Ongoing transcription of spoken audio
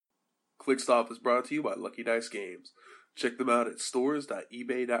ClickStop is brought to you by Lucky Dice Games. Check them out at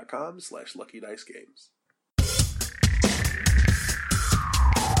stores.ebay.com/LuckyDiceGames.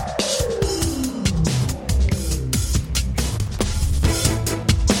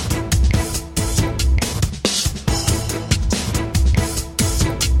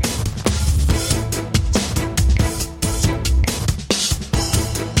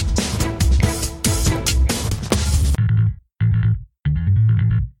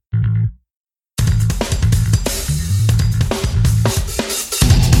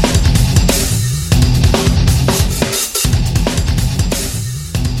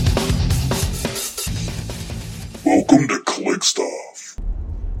 Welcome to ClickStop.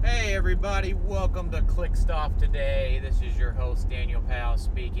 Hey everybody, welcome to ClickStop today. This is your host Daniel Powell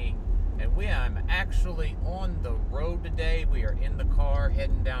speaking, and I'm actually on the road today. We are in the car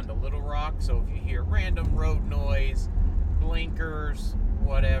heading down to Little Rock, so if you hear random road noise, blinkers,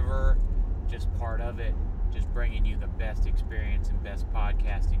 whatever, just part of it. Just bringing you the best experience and best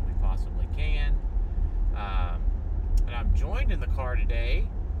podcasting we possibly can. And I'm joined in the car today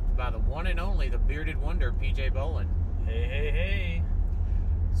by the one and only, the bearded wonder, PJ Bolin. Hey.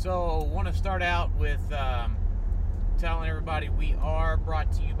 So, want to start out with telling everybody we are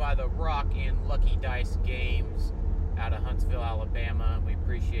brought to you by The Rock and Lucky Dice Games out of Huntsville, Alabama. We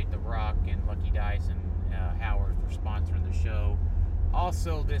appreciate The Rock and Lucky Dice and Howard for sponsoring the show.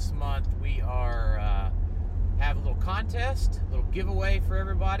 Also, this month we are have a little contest, a little giveaway for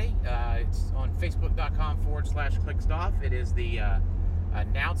everybody. It's on Facebook.com/ClickStop. It is the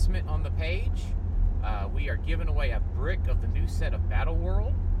announcement on the page. We are giving away a brick of the new set of Battle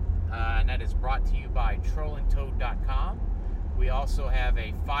World, and that is brought to you by TrollandToad.com. We also have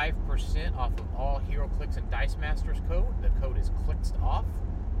a 5% off of all HeroClix and Dice Masters code. The code is ClickStop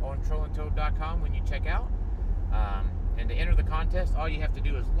on TrollandToad.com when you check out. And to enter the contest, all you have to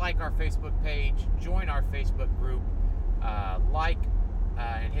do is like our Facebook page, join our Facebook group,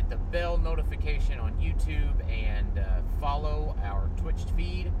 and hit the bell notification on YouTube, and follow our Twitch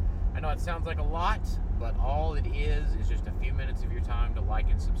feed. I know it sounds like a lot, but all it is just a few minutes of your time to like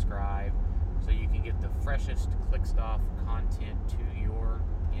and subscribe so you can get the freshest ClickStop content to your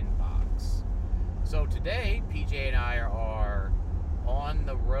inbox. So today, PJ and I are on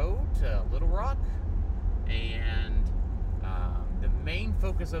the road to Little Rock, and the main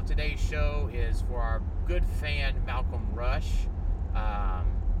focus of today's show is for our good fan Malcolm Rush,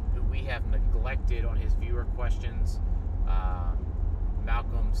 who we have neglected on his viewer questions.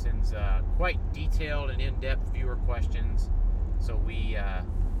 Malcolm sends quite detailed and in-depth viewer questions, so we I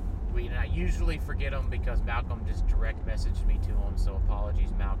usually forget them because Malcolm just direct messaged me to him. So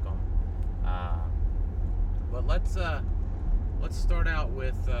apologies, Malcolm. But let's start out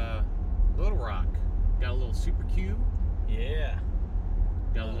with Little Rock. Got a little Super Q. Yeah.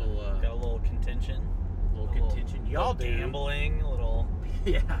 Got a little contention. Y'all do. Gambling, a little.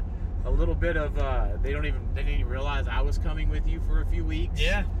 Yeah. A little bit of they didn't even realize I was coming with you for a few weeks.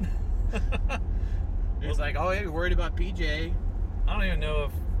 Yeah. It's like, oh, yeah, you're worried about PJ. I don't even know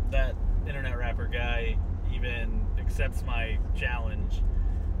if that internet rapper guy even accepts my challenge.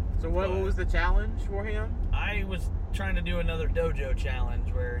 So what was the challenge for him? I was trying to do another dojo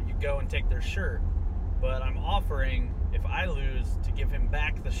challenge where you go and take their shirt, but I'm offering, if I lose, to give him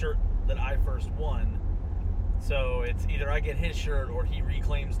back the shirt that I first won. So it's either I get his shirt or he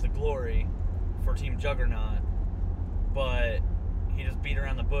reclaims the glory for Team Juggernaut. But he just beat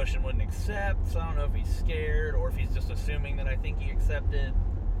around the bush and wouldn't accept. So I don't know if he's scared or if he's just assuming that I think he accepted.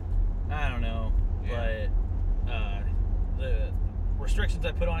 I don't know. Yeah. But the restrictions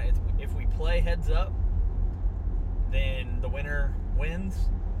I put on it, if we play heads up, then the winner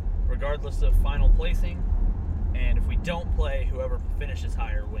wins, regardless of final placing. And if we don't play, whoever finishes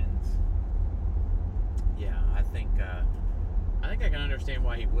higher wins. Yeah, I think I can understand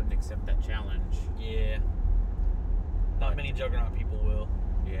why he wouldn't accept that challenge. Yeah. Not many Juggernaut people will.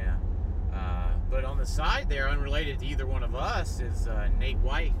 Yeah. But on the side there, unrelated to either one of us, is Nate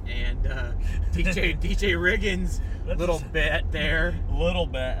White and DJ Riggins' little bet there. Little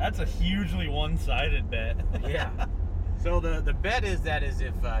bet. That's a hugely one-sided bet. Yeah. So the bet is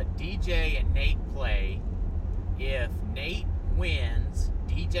if DJ and Nate play, if Nate wins,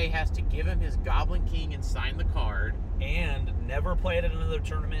 DJ has to give him his Goblin King and sign the card. And never play it at another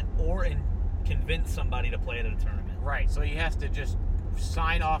tournament or convince somebody to play it at a tournament. Right, so he has to just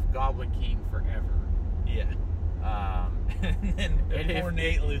sign off Goblin King forever. Yeah. And then before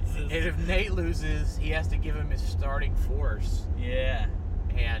Nate loses. And if Nate loses, he has to give him his starting force. Yeah.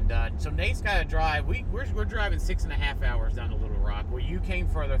 And so Nate's got to drive. We're driving 6.5 hours down to Little Rock. Well, you came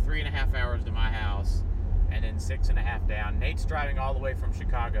further, 3.5 hours to my house, and then 6.5 down. Nate's driving all the way from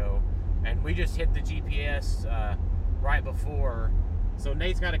Chicago And we just hit the GPS right before. So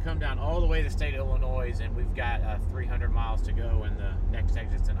Nate's got to come down all the way to the state of Illinois, and we've got 300 miles to go, and the next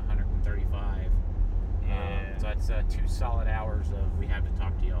exit's in 135. Yeah. So that's 2 solid hours of we have to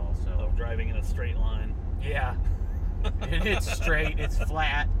talk to y'all. So Of driving in a straight line. yeah, and it's straight, it's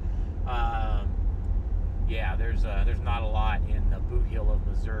flat. Yeah, there's not a lot in the boot heel of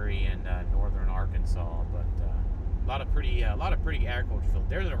Missouri and northern Arkansas, but a lot of pretty agriculture field.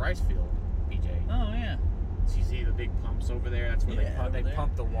 There's a rice field, PJ. Oh, yeah. So you see the big pumps over there? That's where Yeah, they over there.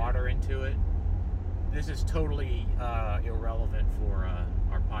 pump the water into it. This is totally irrelevant for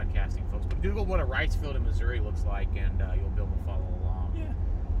our podcasting folks, but Google what a rice field in Missouri looks like, and you'll be able to follow along.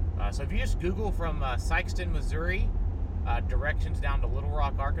 Yeah. So if you just Google from Sikeston, Missouri, directions down to Little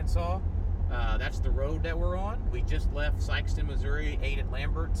Rock, Arkansas, that's the road that we're on. We just left Sikeston, Missouri, ate at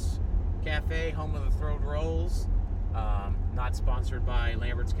Lambert's Cafe, home of the Throwed Rolls. Not sponsored by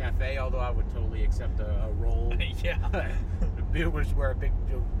Lambert's Cafe, although I would totally accept a roll. Yeah. Viewers wear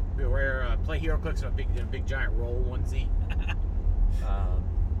Play Hero Clicks in a big giant roll onesie.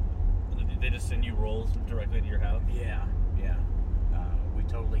 They just send you rolls directly to your house? Yeah. We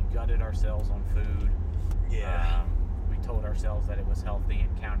totally gutted ourselves on food. We told ourselves that it was healthy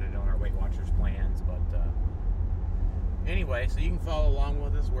and counted it on our Weight Watchers plans, but anyway, so you can follow along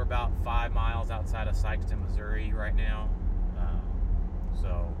with us. We're about 5 miles outside of Sikeston, Missouri right now.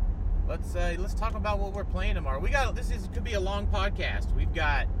 So let's talk about what we're playing tomorrow. Could be a long podcast. We've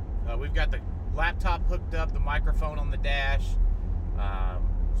got the laptop hooked up, the microphone on the dash.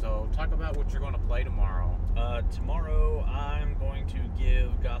 So talk about what you're going to play tomorrow. Tomorrow I'm going to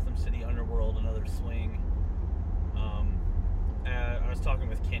give Gotham City Underworld another swing. I was talking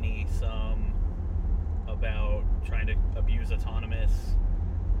with Kenny some about trying to abuse Autonomous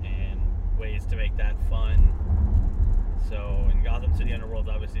and ways to make that fun. So, in Gotham City Underworld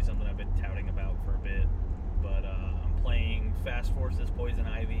is obviously something I've been touting about for a bit, but I'm playing Fast Forces Poison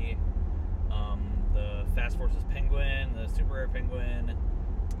Ivy, the Fast Forces Penguin, the Super Rare Penguin,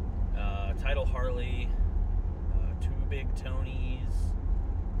 Tidal Harley, 2 Big Tonys,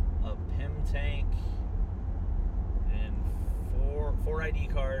 a Pim Tank, and four ID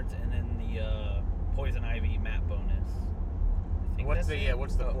cards, and then the Poison Ivy map bonus. What's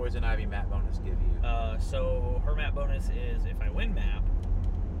the Poison Ivy map bonus give you? So her map bonus is if I win map,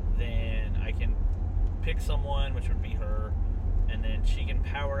 then I can pick someone, which would be her, and then she can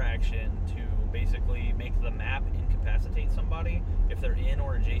power action to basically make the map incapacitate somebody if they're in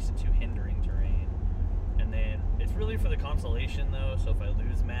or adjacent to hindering terrain. And then it's really for the consolation though, so if I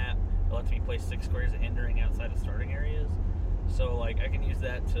lose map, it lets me place 6 squares of hindering outside of starting areas. So like I can use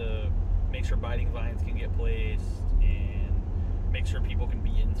that to make sure Biting Vines can get placed and make sure people can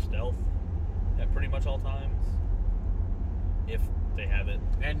be in stealth at pretty much all times if they have it.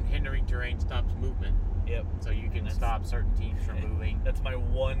 And hindering terrain stops movement. Yep. So you can stop certain teams from moving. That's my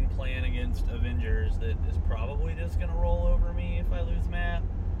one plan against Avengers that is probably just going to roll over me if I lose map.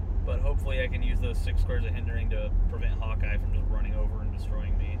 But hopefully I can use those 6 squares of hindering to prevent Hawkeye from just running over and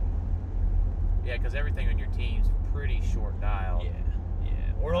destroying me. Yeah, because everything on your team's pretty short dial. Yeah.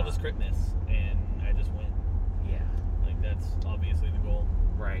 Or he'll just crit miss and I just win. Yeah. Like that's obviously the goal.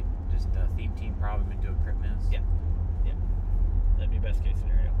 Right. Just theme team problem into a crit miss. Yeah. That'd be best case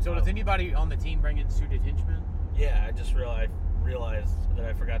scenario. So does anybody on the team bring in Suited Henchmen? Yeah, I just realized that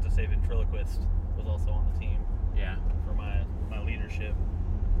I forgot to say Ventriloquist was also on the team. Yeah. For my leadership.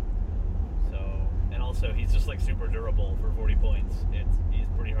 So, and also he's just like super durable for 40 points. He's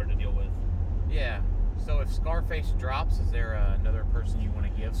pretty hard to deal with. Yeah. So if Scarface drops, is there another person you want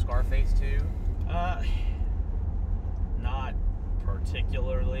to give Scarface to? Not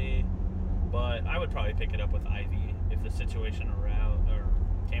particularly, but I would probably pick it up with Ivy if the situation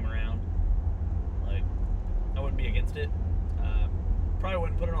came around. Like, I wouldn't be against it. Probably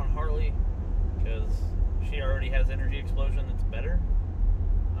wouldn't put it on Harley because she already has Energy Explosion that's better.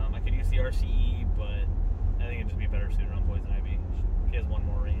 I could use the RCE, but I think it'd just be better suited on Poison Ivy. She has 1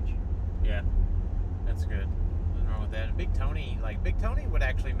 more range. Yeah. That's good. Nothing wrong with that. And Big Tony would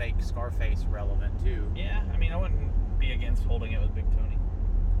actually make Scarface relevant too. Yeah, I mean, I wouldn't be against holding it with Big Tony.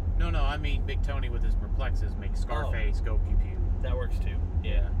 No, I mean Big Tony with his perplexes makes Scarface go pew pew. That works too.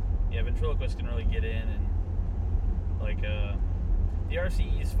 Yeah, Ventriloquist can really get in and like the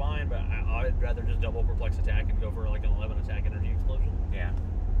RCE is fine, but I'd rather just double perplex attack and go for like an 11 attack Energy Explosion. Yeah.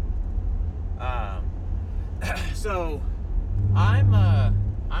 So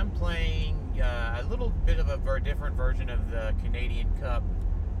I'm playing a little bit of a different version of the Canadian Cup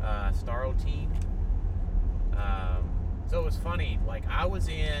Starro team. So it was funny, like I was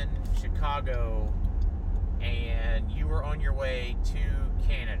in Chicago and you were on your way to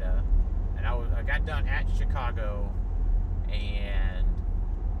Canada, I got done at Chicago, and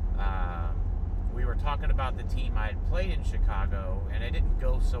we were talking about the team I had played in Chicago, and it didn't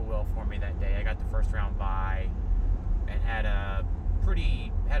go so well for me that day. I got the first round bye and had a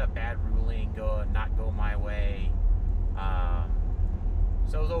bad ruling not go my way.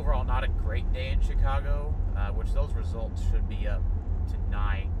 So it was overall not a great day in Chicago, which those results should be up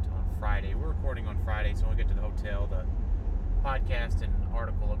tonight on Friday. We're recording on Friday, so when we get to the hotel, the podcast and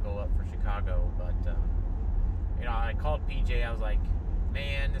article will go up for Chicago. But I called PJ. I was like,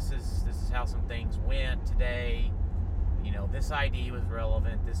 man, this is how some things went today. This ID was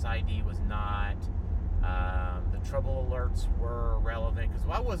relevant, this ID was not. The trouble alerts were relevant because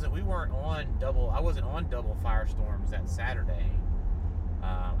I wasn't on double firestorms that Saturday.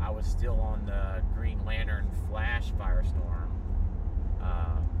 I was still on the Green Lantern Flash firestorm.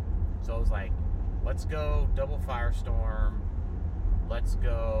 So I was like, let's go double firestorm, let's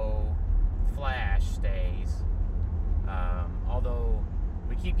go Flash stays. Although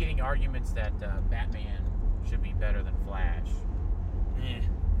we keep getting arguments that Batman should be better than Flash.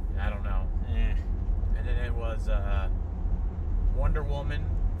 I don't know. And then it was Wonder Woman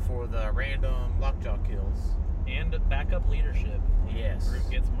for the random lockjaw kills. And backup leadership. Yes. Group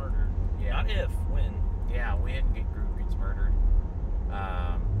gets murdered. Yeah. Not if, when. Yeah, when group gets murdered.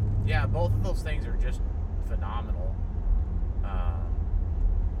 Yeah, both of those things are just phenomenal.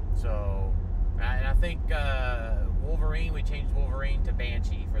 And I think Wolverine, we changed Wolverine to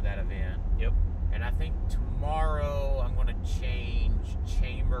Banshee for that event. Yep. And I think tomorrow I'm going to change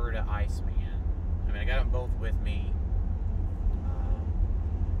Chamber to Iceman. I mean, I got them both with me.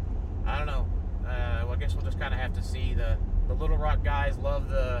 I don't know. Well, I guess we'll just kind of have to see. The Little Rock guys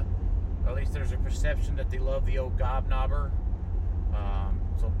love or at least there's a perception that they love the old Gobnobber.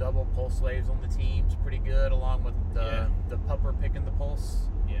 So double pulse slaves on the team's pretty good, along with the pupper picking the pulse.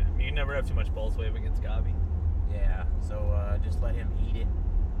 Yeah, you never have too much pulse wave against Gobby. Yeah, so just let him eat it.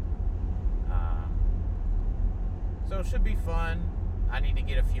 So it should be fun. I need to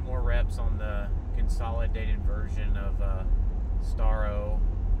get a few more reps on the consolidated version of Starro.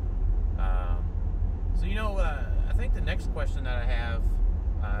 I think the next question that I have,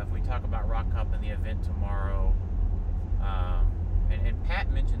 if we talk about Rock Cup and the event tomorrow, and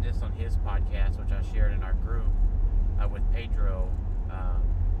Pat mentioned this on his podcast, which I shared in our group with Pedro,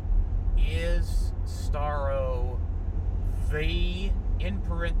 is Starro the, in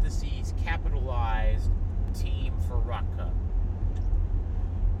parentheses, capitalized team for Rock Cup?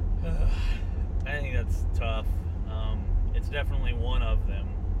 I think that's tough. It's definitely one of them.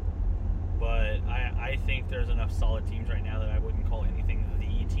 But I think there's enough solid teams right now that I wouldn't call anything the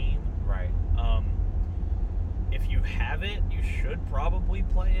team. Right. If you have it, you should probably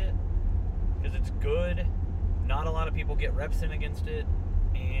play it because it's good. Not a lot of people get reps in against it,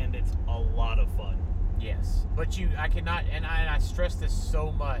 and it's a lot of fun. Yes, but I cannot, and I stress this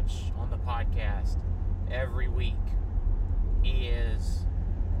so much on the podcast every week, is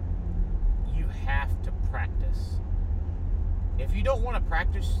you have to practice. If you don't want to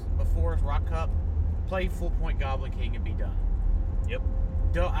practice before Rock Cup, play Full Point Goblin King and be done. Yep.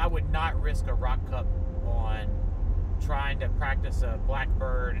 I would not risk a Rock Cup on trying to practice a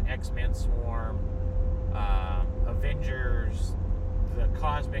Blackbird, an X-Men Swarm, Avengers, the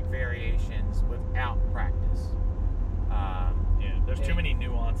Cosmic Variations without practice. There's too many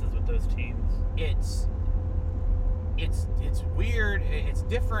nuances with those teams. It's weird. It's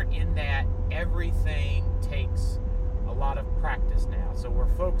different in that everything takes a lot of practice now. So where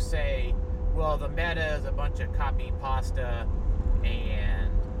folks say, well, the meta is a bunch of copy pasta and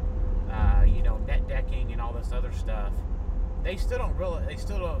net decking and all this other stuff, they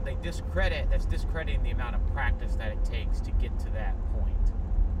discredit. That's discrediting the amount of practice that it takes to get to that point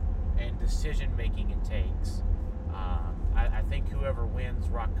and decision making it takes. I think whoever wins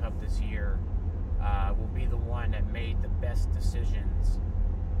Rock Cup this year will be the one that made the best decisions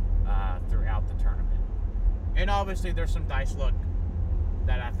throughout the tournament. And obviously there's some dice luck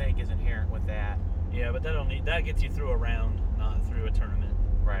that I think is inherent with that. Yeah, but that gets you through a round, not through a tournament.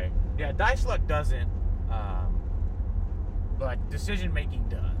 Right. Yeah, dice luck doesn't, but decision making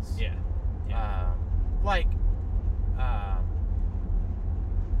does. Yeah.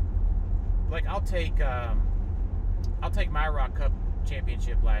 I'll take my Rock Cup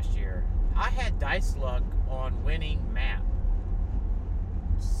championship last year. I had dice luck on winning map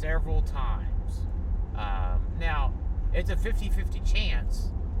several times. Now, it's a 50-50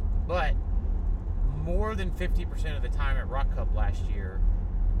 chance, but more than 50% of the time at Rock Cup last year,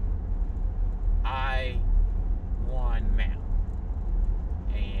 I won map.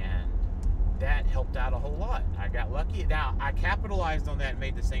 And that helped out a whole lot. I got lucky. Now, I capitalized on that and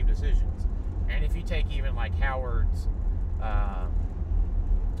made the same decisions. And take even like Howard's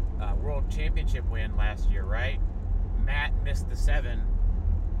World Championship win last year, right? Matt missed the 7,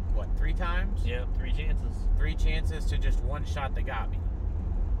 3 times? Yeah, 3 chances. 3 chances to just 1 shot that got me.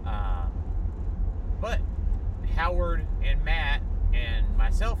 But Howard and Matt and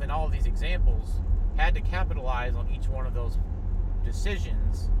myself in all of these examples had to capitalize on each one of those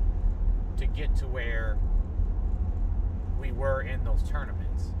decisions to get to where we were in those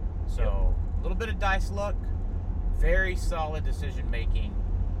tournaments. So a little bit of dice luck, very solid decision making.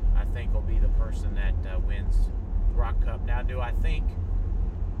 I think will be the person that wins Rock Cup. Now, do I think?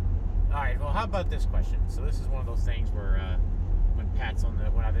 All right. Well, how about this question? So this is one of those things where when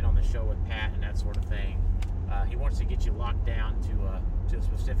I've been on the show with Pat and that sort of thing, he wants to get you locked down to a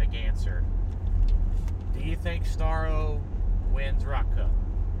specific answer. Do you think Starro wins Rock Cup?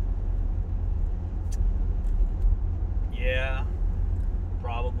 Yeah,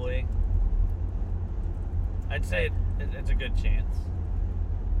 probably. I'd say it's a good chance.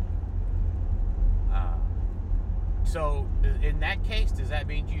 So, in that case, does that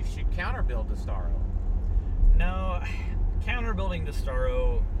mean you should counter-build to Starro? No, counter-building to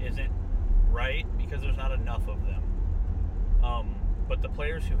Starro isn't right because there's not enough of them. But the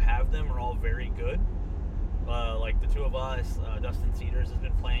players who have them are all very good. Like the two of us, Dustin Cedars has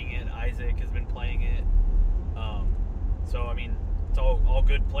been playing it, Isaac has been playing it. So, I mean, it's all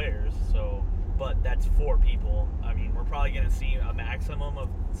good players. So, but that's 4 people. I mean, we're probably going to see a maximum of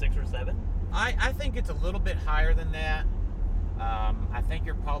 6 or 7. I think it's a little bit higher than that. I think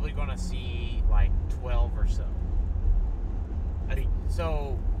you're probably going to see like 12 or so.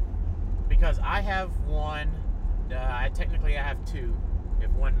 Because I have 1, technically I have 2, if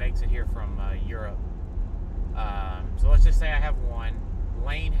one makes it here from Europe. So let's just say I have 1.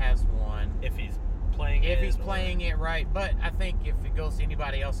 Lane has 1. If he's playing it right. But I think if it goes to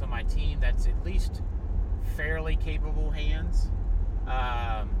anybody else on my team, that's at least fairly capable hands.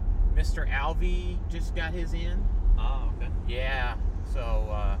 Mr. Alvey just got his in. Oh, okay. Yeah.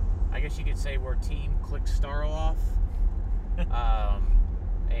 So I guess you could say we're team Click Starro off.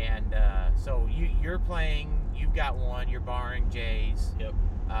 So you're playing. You've got 1. You're barring Jay's. Yep.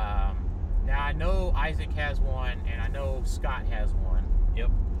 Now I know Isaac has 1, and I know Scott has 1. Yep.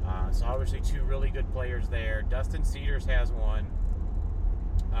 So obviously 2 really good players there. Dustin Cedars has 1.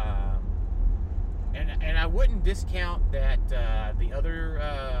 And I wouldn't discount that the other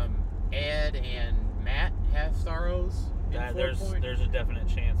Ed and Matt have Starros. There's a definite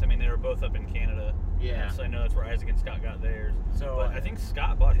chance. I mean, they were both up in Canada. Yeah. So I know that's where Isaac and Scott got theirs. So but I think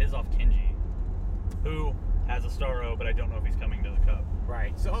Scott bought his off Kenji, who has a Starro, but I don't know if he's coming to the Cup.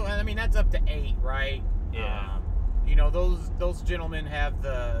 Right. So I mean that's up to 8, right? Yeah. Those gentlemen have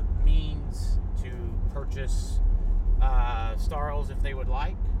the means to purchase Starros if they would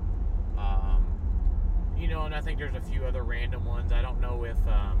like. And I think there's a few other random ones. I don't know if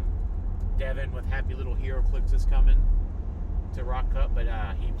Devin with Happy Little Hero Clicks is coming to Rock Cup, but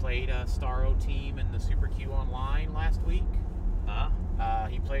he played a Starro team in the Super Q Online last week.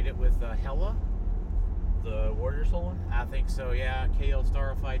 He played it with Hella. The Warrior Soul one? I think so, yeah. KL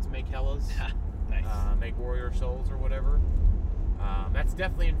Starro Fights make Hellas. Nice. Make Warrior Souls or whatever. That's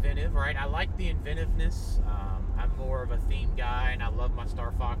definitely inventive, right? I like the inventiveness. I'm more of a theme guy, and I love my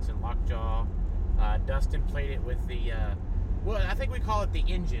Star Fox and Lockjaw. Dustin played it with the, I think we call it the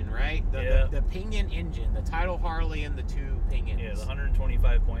engine, right? The Pinion engine, the Tidal Harley and the 2 Pinions. Yeah, the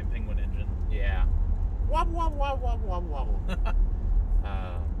 125-point Penguin engine. Yeah. Wobble, wobble, wobble, wobble, wobble, wobble.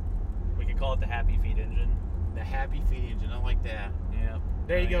 We could call it the Happy Feet engine. The Happy Feet engine, I like that. Yeah.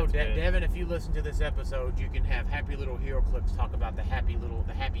 There you go, Devin. If you listen to this episode, you can have Happy Little Hero Clicks talk about the Happy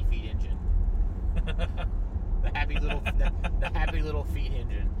Feet engine. the Happy Little Feet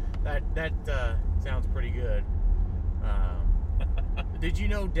engine. That sounds pretty good. Did you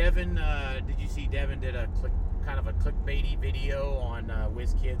know Devin? Did you see Devin did a kind of a clickbaity video on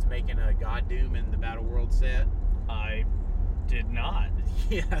WizKids making a God Doom in the Battle World set? I did not.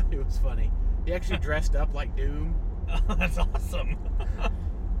 Yeah, it was funny. He actually dressed up like Doom. Oh, that's awesome.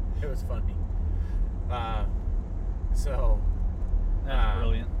 It was funny. That's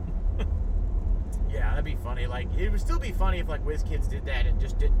brilliant. Yeah, that'd be funny. Like, it would still be funny if like WizKids did that and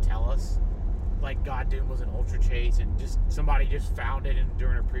just didn't tell us. Like, God Doom was an Ultra Chase and just somebody just found it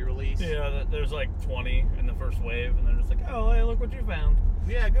during a pre-release. Yeah, there's like 20 in the first wave, and they're just like, oh, hey, look what you found.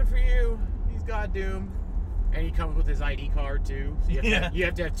 Yeah, good for you. He's God Doom. And he comes with his ID card, too. So you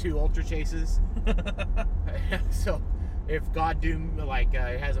have to have 2 Ultra Chases. So, if God Doom, like,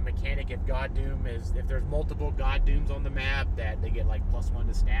 it has a mechanic, if there's multiple God Dooms on the map, that they get, like, +1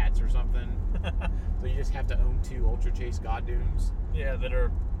 to stats or something. So you just have to own 2 Ultra Chase God Dooms. Yeah, that are,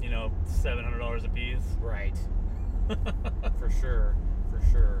 $700 a piece. Right. For sure.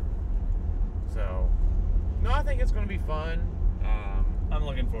 So, no, I think it's going to be fun. I'm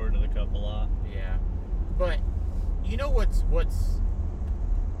looking forward to the Cup a lot. Yeah. But, you know what's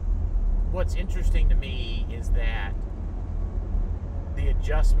interesting to me is that the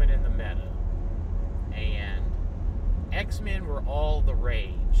adjustment in the meta, and X-Men were all the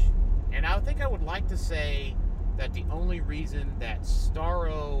rage, and I think I would like to say that the only reason that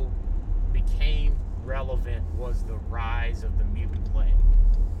Starro became relevant was the rise of the mutant plague.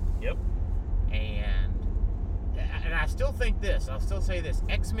 Yep. And I still think this, I'll still say this,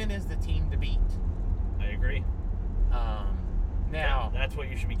 X-Men is the team to beat. I agree. Now, that's what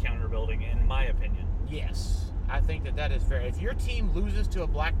you should be counter building, in my opinion. yes, I think that is fair. If your team loses to a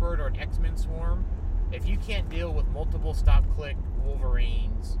Blackbird or an X-Men swarm, if you can't deal with multiple stop-click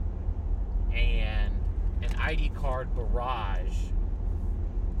Wolverines and an ID card barrage,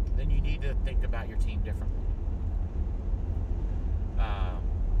 then you need to think about your team differently.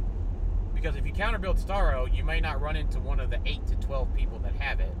 Because if you counter build Starro, you may not run into one of the 8 to 12 people that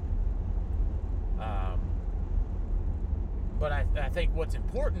have it. But I think what's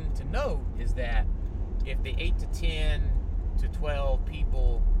important to note is that if the 8 to 10 to 12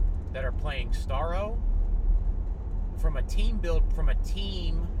 people that are playing Starro, from a team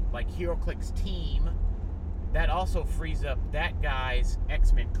like HeroClix's team, that also frees up that guy's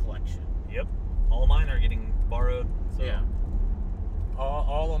X-Men collection. Yep. All mine are getting borrowed. So. Yeah.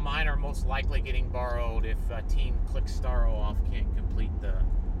 All of mine are most likely getting borrowed if Team Clicks Starro off can't complete the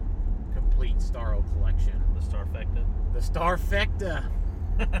complete Starro collection. The Starfecta. The Starfecta.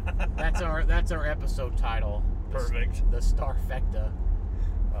 That's our episode title. Perfect. The Starfecta.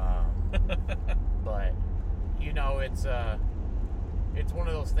 But it's one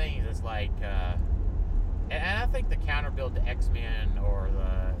of those things. It's like, and I think the counter build to X-Men or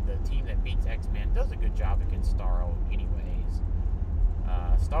the team that beats X-Men does a good job against Starro, anyways.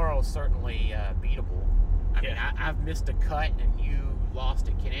 Starro is certainly beatable. I mean, I've missed a cut, and you lost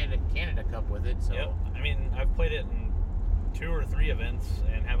at Canada Cup with it. So yep. I mean, I've played it in 2 or 3 events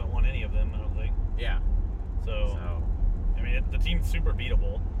and haven't won any of them, I don't think. Yeah. So I mean, the team's super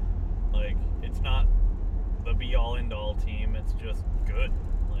beatable. Like, it's not the be-all, end-all team. It's just good.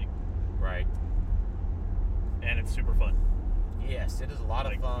 Like, right. And it's super fun. Yes, it is a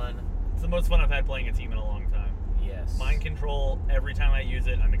lot of fun. It's the most fun I've had playing a team in a long time. Yes. Mind control, every time I use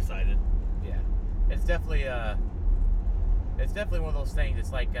it, I'm excited. Yeah. It's definitely one of those things.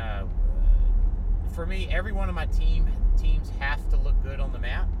 It's like, for me, every one of my teams have to look good on the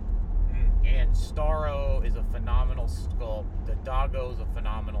map. And Starro is a phenomenal sculpt. The Doggo is a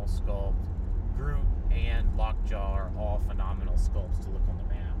phenomenal sculpt. Groot and Lockjaw are all phenomenal sculpts to look on the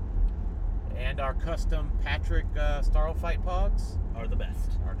map. And our custom Patrick Starro Fight Pogs are the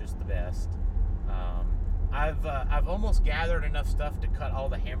best. Are just the best. I've almost gathered enough stuff to cut all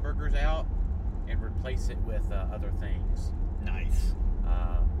the hamburgers out and replace it with other things. Nice.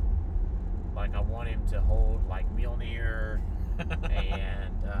 Like I want him to hold like Mjolnir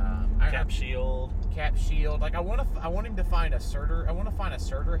and Cap Shield. Like I want him to find a Surtur. I want to find a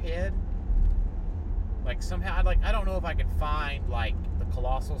Surtur head. Like somehow, I don't know if I can find like the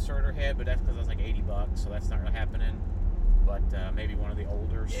Colossal Surtur head, but that's because that's like $80, so that's not really happening. But maybe one of the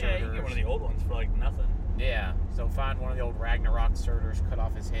older Surturs. Yeah, you can get one of the old ones for like nothing. Yeah, so find one of the old Ragnarok Surturs, cut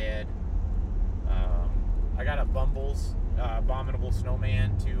off his head. I got a Bumbles, Abominable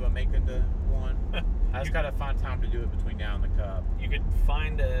Snowman to make into one. I just gotta find time to do it between now and the Cup. You could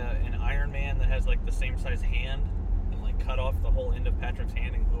find an Iron Man that has like the same size hand and like cut off the whole end of Patrick's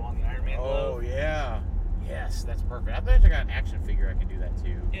hand and glue on the Iron Man glove. Oh yeah, yes, that's perfect. I bet I got an action figure I can do that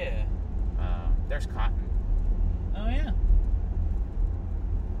too. Yeah. There's Cotton. Oh yeah.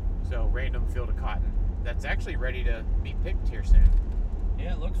 So random field of Cotton. That's actually ready to be picked here soon.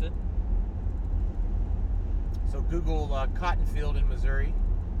 Yeah, it looks it. So Google Cotton Field in Missouri,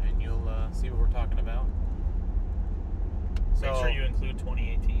 and you'll see what we're talking about. So, make sure you include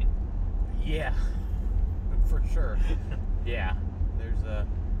 2018. Yeah, for sure. Yeah, it's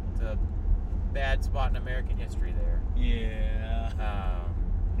a bad spot in American history there. Yeah.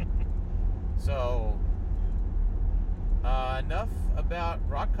 So enough about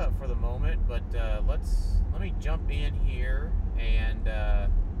Rock Cut for the moment, but let me jump in here, and I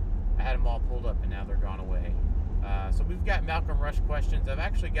had them all pulled up, and now they're gone away. So we've got Malcolm Rush questions. I've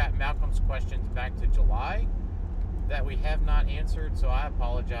actually got Malcolm's questions back to July, that we have not answered, so I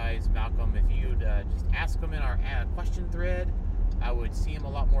apologize, Malcolm. If you'd just ask them in our question thread, I would see them a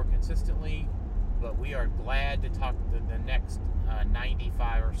lot more consistently. But we are glad to talk the next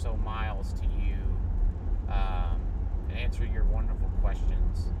 95 or so miles to you and answer your wonderful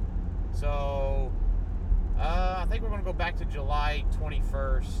questions. So, I think we're going to go back to July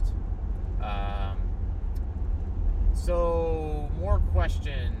 21st. So, more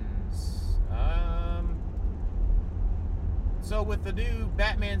questions. So with the new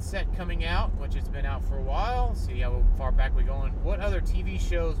Batman set coming out, which has been out for a while, see how far back we're going, what other TV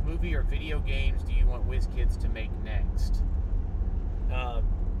shows, movie, or video games do you want WizKids to make next?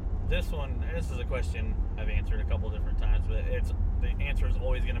 This is a question I've answered a couple different times, but the answer is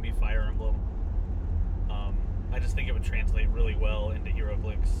always going to be Fire Emblem. I just think it would translate really well into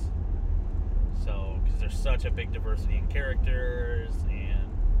HeroClix. So, because there's such a big diversity in characters, and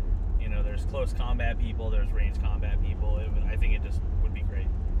there's close combat people, there's range combat people. I think it just would be great.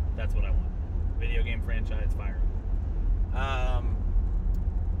 That's what I want. Video game franchise, Fire Emblem.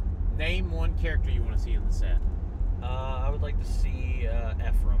 Name one character you want to see in the set. I would like to see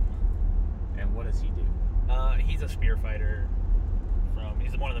Ephraim. And what does he do? He's a spear fighter.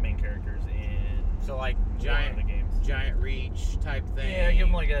 He's one of the main characters in So like one of the games. giant reach type thing. Yeah, give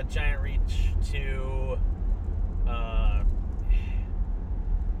him like a giant reach to.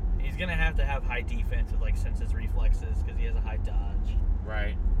 He's gonna have to have high defense with like senses reflexes because he has a high dodge.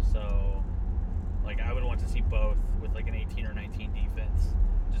 Right. So, like, I would want to see both with like an 18 or 19 defense.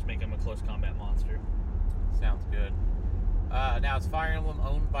 Just make him a close combat monster. Sounds good. Now, is Fire Emblem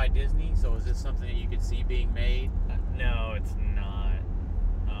owned by Disney? So is this something that you could see being made? No, it's not.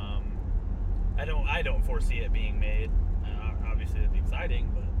 I don't foresee it being made. Obviously, it'd be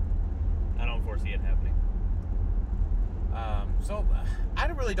exciting, but I don't foresee it happening. So I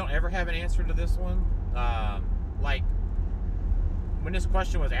really don't ever have an answer to this one. Like, when this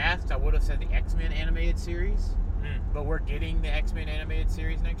question was asked, I would have said the X-Men animated series, but we're getting the X-Men animated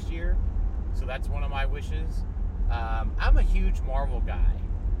series next year, so that's one of my wishes. I'm a huge Marvel guy,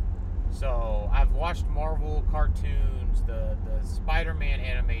 so I've watched Marvel cartoons, the Spider-Man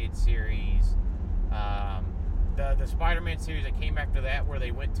animated series, the Spider-Man series that came after that, where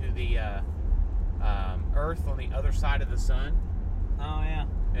they went to the Earth on the other side of the sun. Oh, yeah.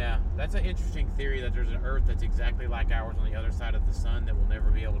 Yeah, that's an interesting theory that there's an Earth that's exactly like ours on the other side of the sun that we'll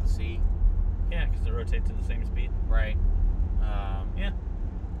never be able to see. Yeah, because it rotates at the same speed. Right. Yeah.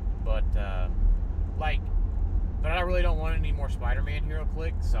 But I really don't want any more Spider-Man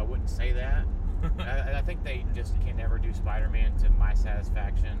HeroClix, so I wouldn't say that. I think they just can never do Spider-Man to my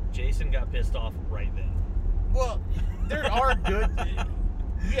satisfaction. Jason got pissed off right then. Well, there are good...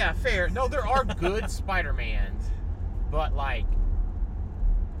 Yeah, fair. No, there are good Spider-Mans, but, like,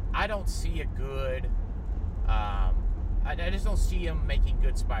 I don't see a good... I just don't see him making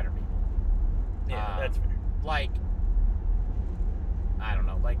good Spider-Man. Yeah, that's fair. Like, I don't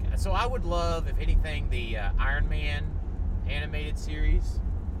know. Like, so I would love, if anything, the Iron Man animated series.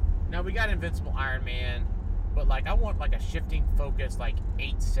 Now, we got Invincible Iron Man, but, like, I want, like, a shifting focus, like,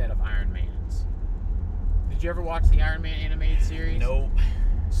 8 set of Iron Mans. Did you ever watch the Iron Man animated series? Nope.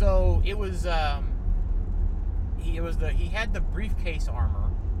 So it was he had the briefcase armor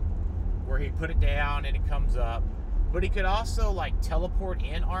where he put it down and it comes up, but he could also like teleport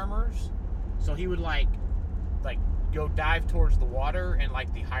in armors. So he would like go dive towards the water and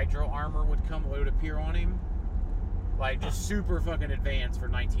like the hydro armor would appear on him. Like just super fucking advanced for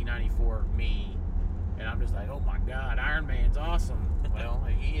 1994 me. And I'm just like, oh my god, Iron Man's awesome. Well,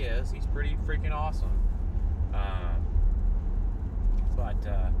 he is. He's pretty freaking awesome. But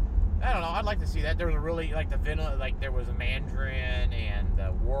I don't know. I'd like to see that. There was a really like the villain, like there was a Mandarin and the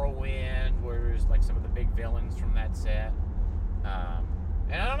Whirlwind, where there's like some of the big villains from that set.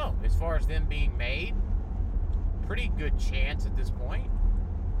 And I don't know. As far as them being made, pretty good chance at this point.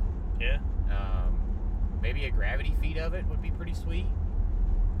 Yeah. Maybe a gravity feed of it would be pretty sweet.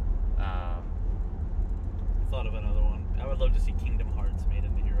 I thought of another one. I would love to see Kingdom Hearts made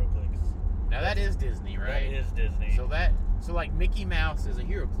into HeroClix. Now that is Disney, right? That is Disney. So like Mickey Mouse is a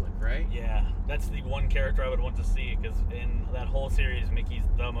HeroClix, right? Yeah, that's the one character I would want to see, because in that whole series, Mickey's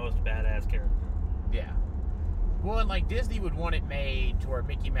the most badass character. Yeah. Well, and like Disney would want it made to where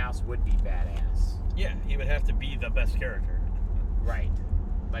Mickey Mouse would be badass. Yeah, he would have to be the best character. Right.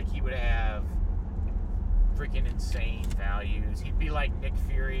 Like he would have freaking insane values. He'd be like Nick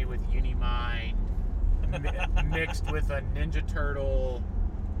Fury with Unimind mixed with a Ninja Turtle.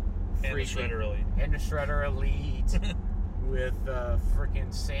 And the Shredder Elite. And the Shredder Elite. With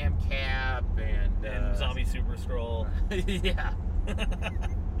freaking Sam Cap and Zombie Super Skrull. yeah.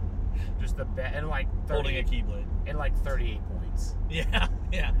 Just the best, and like Holding a 38 Keyblade. and like 38 points. Yeah.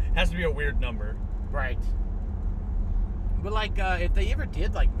 Has to be a weird number. Right. But like, if they ever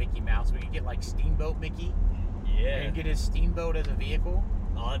did like Mickey Mouse, we could get like Steamboat Mickey Yeah. and get his steamboat as a vehicle.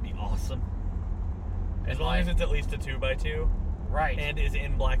 Oh, that'd be awesome. As And, long like- as it's at least a 2x2 Right. and is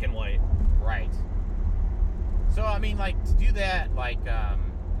in black and white. Right. So I mean, like to do that, like that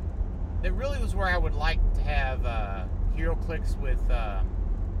really was where I would like to have hero clicks with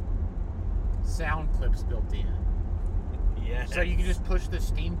sound clips built in. Yeah. So you can just push the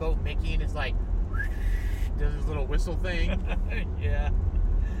Steamboat Mickey and it's like does his little whistle thing. Yeah.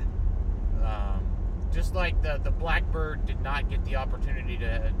 Just like the Blackbird did not get the opportunity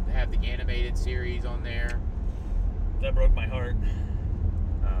to have the animated series on there. That broke my heart.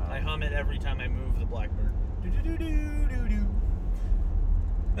 I hum it every time I move the Blackbird. Do-do-do-do-do-do.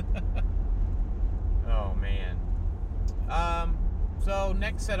 Oh man. So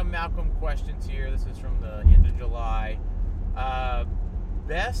next set of Malcolm questions here. This is from the end of July.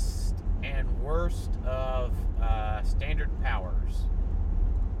 Best and worst of standard powers.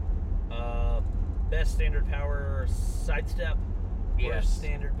 Best standard power, Sidestep. Yes. Worst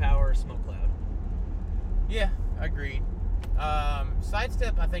standard power, Smoke Cloud. Yeah, agreed.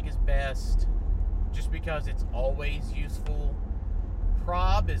 Sidestep I think is best just because it's always useful.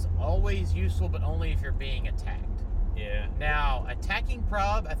 Prob is always useful, but only if you're being attacked. Yeah. Now, attacking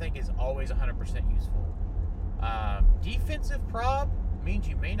prob I think is always 100% useful. Defensive prob means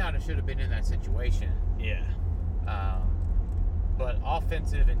you may not have should have been in that situation. Yeah. But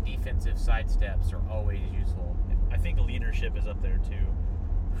offensive and defensive sidesteps are always useful. I think leadership is up there too.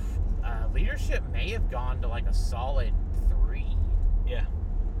 Leadership may have gone to like a solid 3. Yeah.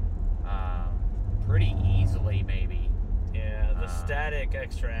 Pretty easily, maybe. Yeah, the static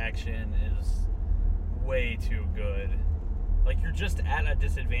extra action is way too good. Like, you're just at a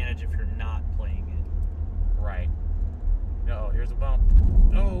disadvantage if you're not playing it. Right. No, here's a bump.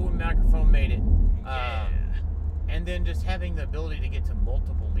 Oh, microphone made it. Yeah. And then just having the ability to get to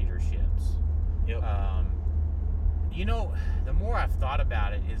multiple leaderships. Yep. You know, the more I've thought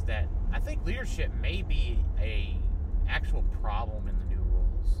about it is that I think leadership may be a actual problem in the new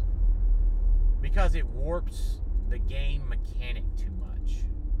rules because it warps the game mechanic too much.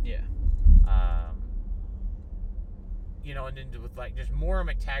 Yeah. You know, and then with like just Mora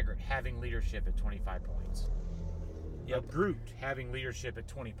McTaggart having leadership at 25 points. Yep. Groot having leadership at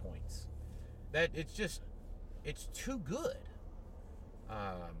 20 points. That it's too good.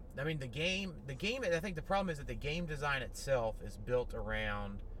 I mean, the game, I think the problem is that the game design itself is built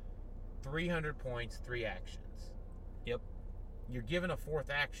around 300 points, 3 actions. Yep. You're given a 4th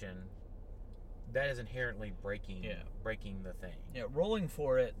action, that is inherently breaking the thing. Yeah, rolling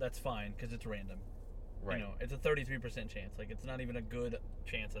for it, that's fine, because it's random. Right. You know, it's a 33% chance. Like, it's not even a good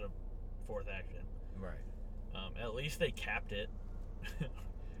chance at a 4th action. Right. At least they capped it,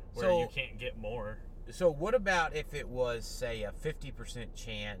 where So- you can't get more. So what about if it was, say, a 50%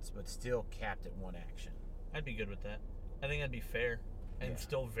 chance, but still capped at 1 action? I'd be good with that. I think that'd be fair, and Yeah.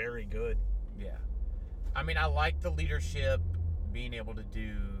 still very good. Yeah. I mean, I like the leadership being able to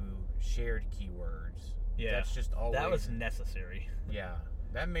do shared keywords. Yeah. That's just always That was necessary. yeah.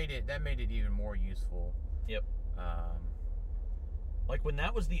 That made it even more useful. Yep. Like, when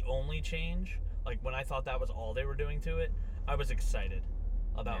that was the only change, like, when I thought that was all they were doing to it, I was excited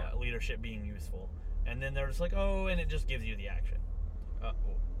about leadership being useful. And then they're just like, oh, and it just gives you the action.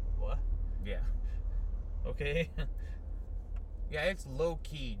 What? Yeah. Okay. Yeah, it's low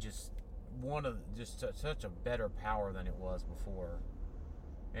key just such a better power than it was before.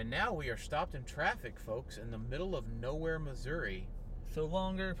 And now we are stopped in traffic, folks, in the middle of nowhere, Missouri. So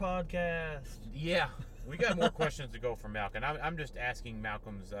longer podcast. Yeah, we got more questions to go from Malcolm. I'm just asking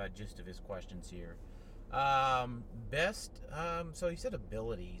Malcolm's gist of his questions here. Best, so you said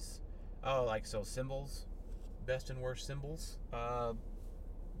abilities. Oh, like, so symbols? Best and worst symbols?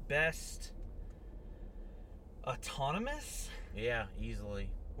 Best autonomous. Yeah,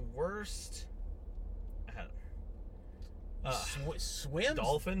 easily. Worst. Swim?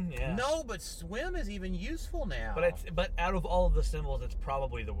 Dolphin. Yeah. No, but swim is even useful now. But out of all of the symbols, it's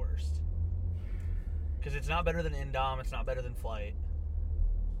probably the worst. Because it's not better than Indom. It's not better than Flight.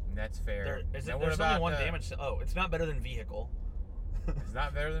 That's fair. There's Now, only one damage. Oh, it's not better than Vehicle. It's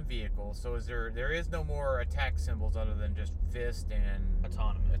not better than vehicle. So there is no more attack symbols other than just fist and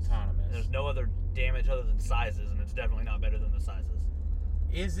Autonomous. There's no other damage other than sizes, and it's definitely not better than the sizes.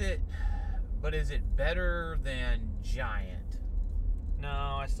 Is it better than giant? No,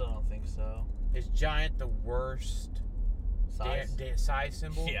 I still don't think so. Is giant the worst Size? size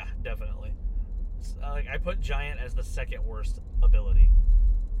symbol? Yeah, definitely. I put giant as the second worst ability.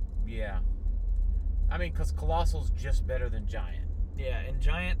 Yeah. I mean, because Colossal's just better than Giant. Yeah, and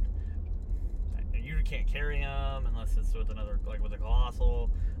Giant, you can't carry them unless it's with another, like with a Colossal.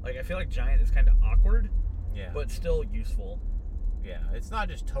 Like, I feel like Giant is kind of awkward, Yeah. but still useful. Yeah, it's not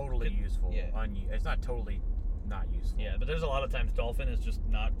just totally useful. Yeah. It's not totally not useful. Yeah, but there's a lot of times Dolphin is just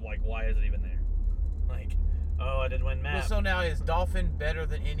not, like, why is it even there? Like, oh, I did win map. Well, so now is Dolphin better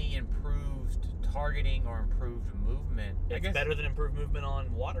than any improved targeting or improved movement? It's better than improved movement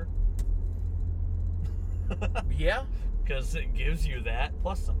on water. Yeah. Because it gives you that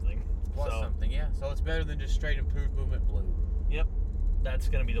plus something. Plus something, yeah. So it's better than just straight improved movement blue. Yep. That's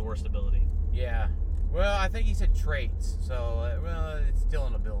going to be the worst ability. Yeah. Well, I think he said traits, so well, it's still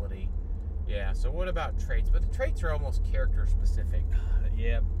an ability. Yeah. So what about traits? But the traits are almost character specific.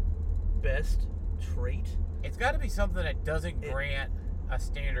 Yeah. Best trait. It's got to be something that doesn't grant a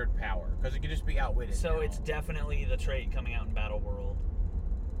standard power, because it could just be outwitted. So now. it's definitely the trait coming out in Battle World.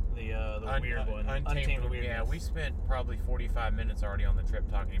 The weird one. Untamed Weirdness. Yeah, we spent probably 45 minutes already on the trip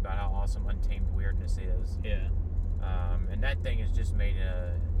talking about how awesome Untamed Weirdness is. Yeah. And that thing has just made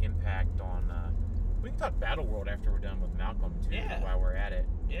an impact on... we can talk Battle World after we're done with Malcolm, too, while we're at it.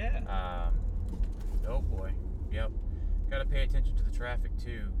 Yeah. Oh, boy. Yep. Got to pay attention to the traffic,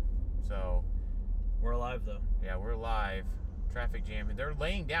 too. So... We're alive, though. Yeah, we're live. Traffic jam. They're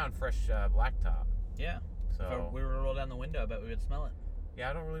laying down fresh blacktop. Yeah. So If we were to roll down the window, I bet we would smell it. Yeah,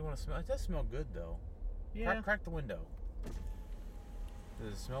 I don't really want to smell. It does smell good though. Yeah. Crack the window.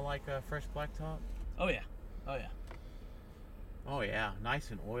 Does it smell like fresh blacktop? Oh yeah. Oh yeah. Oh yeah, nice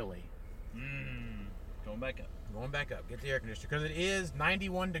and oily. Going back up. Going back up. Get the air conditioner because it is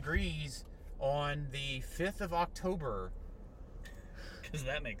 91 degrees on the 5th of October. Because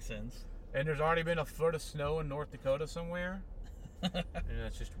that makes sense. And there's already been a foot of snow in North Dakota somewhere. And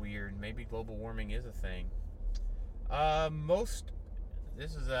that's just weird. Maybe global warming is a thing.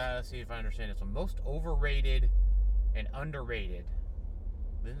 This is, let's see if I understand this one. Most overrated and underrated.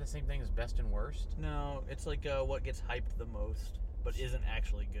 Isn't the same thing as best and worst? No, it's like what gets hyped the most, but isn't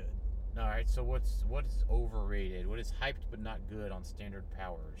actually good. All right, so what's overrated? What is hyped but not good on standard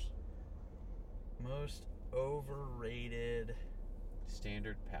powers? Most overrated...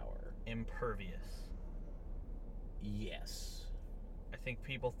 Standard power. Impervious. Yes. I think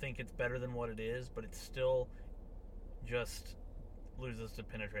people think it's better than what it is, but it's still just loses to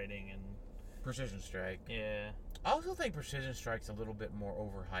penetrating and Precision Strike. yeah. I also think Precision Strike's a little bit more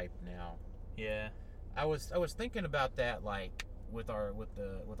overhyped now. Yeah. I was thinking about that, like with our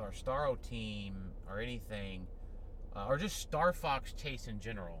Starro team or anything, or just Star Fox Chase in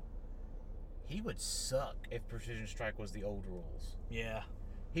general. He would suck if Precision Strike was the old rules. Yeah.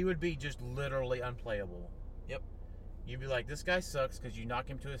 He would be just literally unplayable. Yep. You'd be like, this guy sucks because you knock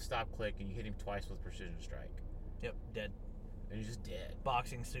him to a stop click and you hit him twice with Precision Strike. Yep. Dead. And he's just dead.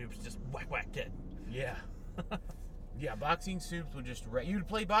 Boxing soups just whack whack dead. Yeah. Yeah, boxing soups would just... You'd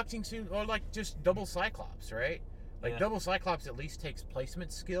play boxing soup or like just double Cyclops, right? Like double Cyclops at least takes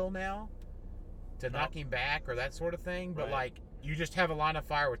placement skill now to knock him back or that sort of thing. But like, you just have a line of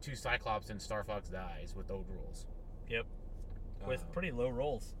fire with two Cyclops and Star Fox dies with old rules. Yep. With pretty low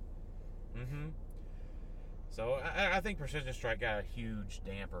rolls. Mm-hmm. So I think Precision Strike got a huge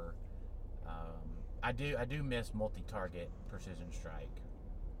damper. I do miss multi-target Precision Strike.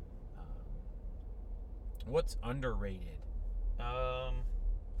 What's underrated? Can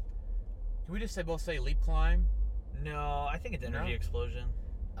we just both say Leap Climb? No, I think it's Energy Explosion.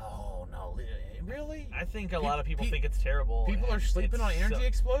 Oh no, really? I think a lot of people think it's terrible. People are sleeping on Energy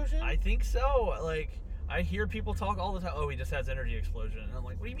Explosion? I think so. Like, I hear people talk all the time, oh, he just has Energy Explosion. And I'm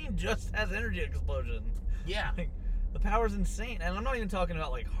like, what do you mean just has Energy Explosion? Yeah. Like, the power's insane. And I'm not even talking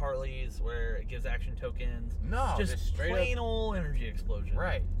about like Harley's where it gives action tokens. No, just straight plain up old Energy Explosion.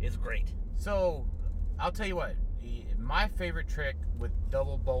 Right. Is great. So, I'll tell you what. My favorite trick with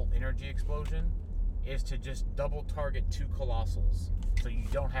double bolt Energy Explosion is to just double target two Colossals, so you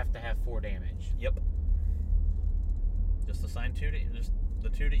don't have to have 4 damage. Yep. Just assign 2 to just the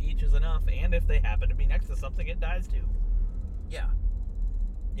 2 to each is enough, and if they happen to be next to something, it dies too. Yeah.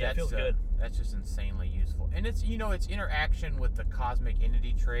 Yeah, it feels good. That's just insanely useful, and it's its interaction with the Cosmic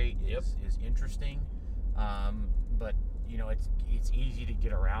Entity trait is interesting, but it's easy to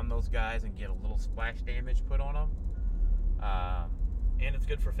get around those guys and get a little splash damage put on them. And it's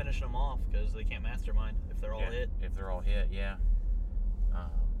good for finishing them off because they can't mastermind if they're all hit. If they're all hit, yeah.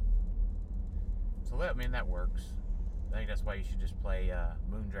 So that works. I think that's why you should just play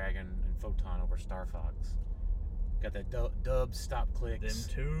Moondragon and Photon over Star Fox. Got that dub stop clicks.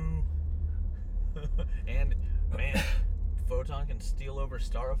 Them two. And man, Photon can steal over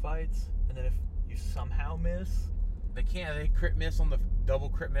Starfights, and then if you somehow miss, They crit miss on the double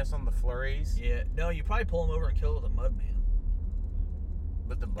crit miss on the flurries. Yeah. No, you probably pull him over and kill with a Mudman.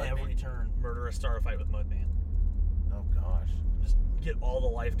 But the Mudman. Every turn, murder a starfight with Mudman. Oh gosh. Just get all the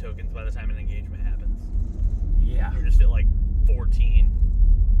life tokens by the time an engagement happens. Yeah. You're just at like 14.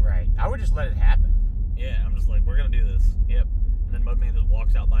 Right. I would just let it happen. Yeah, I'm just like, we're gonna do this. Yep. And then Mudman just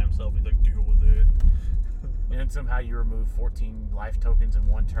walks out by himself. He's like, deal with it. And then somehow you remove 14 life tokens in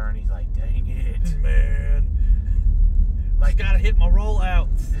one turn. He's like, dang it. Man. Like, Just gotta hit my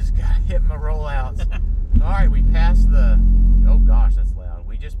rollouts. just gotta hit my rollouts. Alright, we passed the... Oh gosh, that's loud.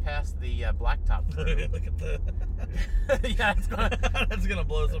 We just passed the blacktop crew. Look at the... Yeah, it's gonna... That's gonna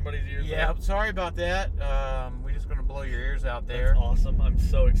blow somebody's ears Yeah, out. I'm sorry about that. We're just gonna blow your ears out there. That's awesome. I'm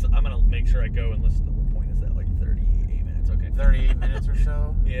so excited. I'm gonna make sure I go and listen to what point is that? Like 38 minutes. Okay. 38 minutes or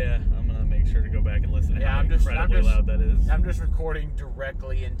so. Yeah, I'm gonna make sure to go back and listen to Yeah, how I'm just incredibly loud that is. I'm just recording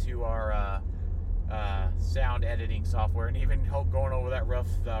directly into our sound editing software, and even going over that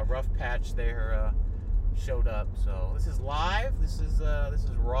rough patch there showed up. So this is live. This is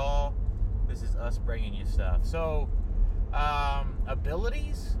raw. This is us bringing you stuff. So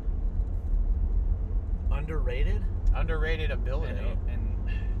abilities, Underrated. ability. And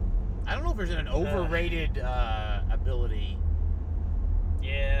I don't know if there's an overrated ability.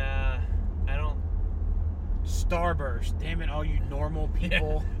 yeah, I don't. Starburst. Damn it, all you normal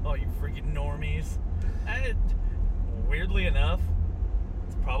people. Yeah. Oh, you freaking normies. Weirdly enough,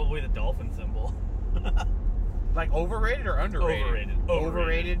 it's probably the dolphin symbol. Like overrated or underrated?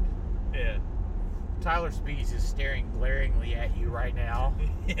 Overrated. Yeah. Tyler Speeds is staring glaringly at you right now.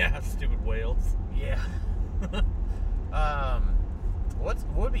 Yeah, stupid whales. Yeah. What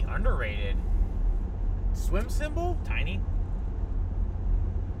would be underrated? Swim symbol? Tiny.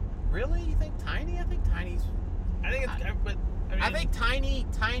 Really? You think tiny? I think tiny's. I think it's. But I mean, I think tiny.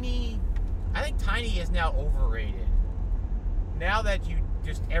 I think tiny is now overrated. Now that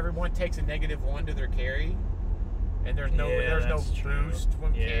everyone takes a -1 to their carry, and there's no that's true. boost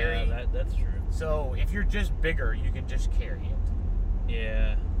when carry. Yeah, that's true. So if you're just bigger, you can just carry it.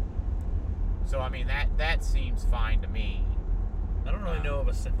 Yeah. So I mean that seems fine to me. I don't really know of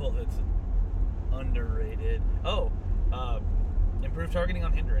a symbol that's underrated. Oh, improved targeting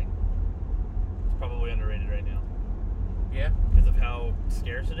on hindering. It's probably underrated right now Yeah. because of how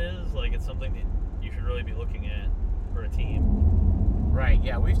scarce it is. Like, it's something that you should really be looking at for a team. Right.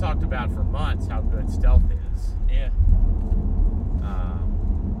 Yeah, we've talked about for months how good stealth is. Yeah.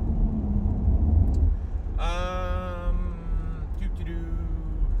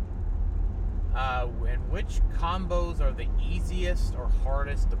 And which combos are the easiest or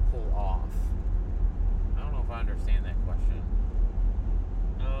hardest to pull off? I don't know if I understand that question.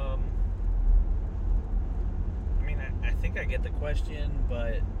 I mean, I think I get the question,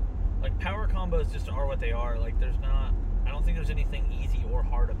 but like power combos just are what they are. Like, I don't think there's anything easy or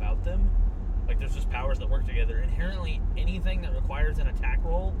hard about them. Like, there's just powers that work together. Inherently, anything that requires an attack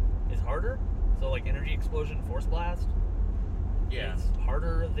roll is harder. So, like, Energy Explosion, Force Blast Yeah. is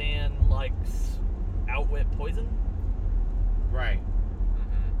harder than, like, Outwit Poison. Right.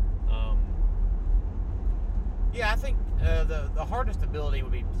 Mm-hmm. Yeah, I think the hardest ability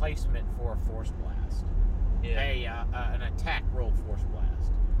would be placement for a Force Blast. Yeah. An attack roll Force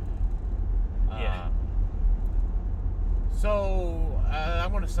Blast. Yeah. So I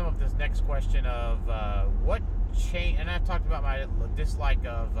want to sum up this next question of what change, and I've talked about my dislike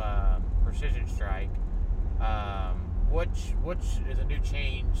of Precision Strike. Which is a new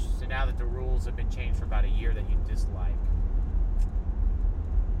change? So now that the rules have been changed for about a year, that you dislike.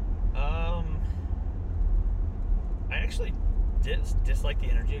 I actually dislike the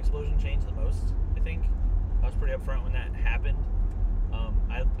Energy Explosion change the most, I think. I was pretty upfront when that happened.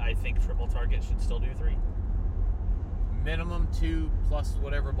 I think triple target should still do 3. Minimum 2 plus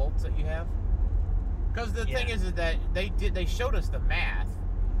whatever bolts that you have. Because the thing is that they showed us the math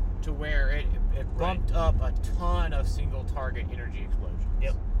to where it bumped up a ton of single target energy explosions.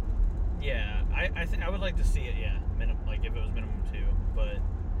 Yep. Yeah, I think I would like to see it. Yeah, like if it was minimum 2, but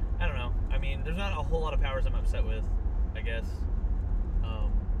I don't know. I mean, there's not a whole lot of powers I'm upset with, I guess.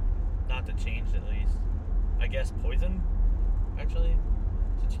 Not that changed at least. I guess poison, actually,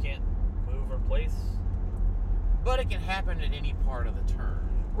 since you can't move or place. But it can happen at any part of the turn.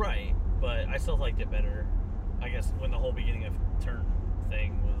 Right, but I still liked it better. I guess when the whole beginning of turn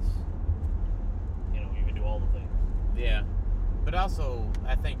thing was, you can do all the things. Yeah. But also,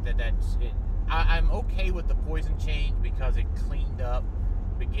 I think that's it. I'm okay with the poison change because it cleaned up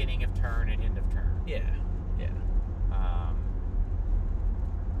beginning of turn and end of turn. Yeah.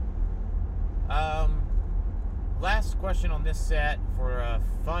 Last question on this set for a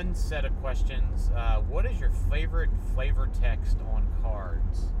fun set of questions. What is your favorite flavor text on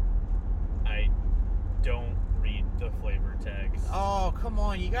cards? I don't read the flavor text. Oh, come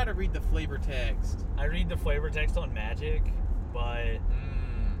on. You got to read the flavor text. I read the flavor text on Magic, but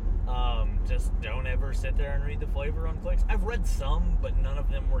just don't ever sit there and read the flavor on Clicks. I've read some, but none of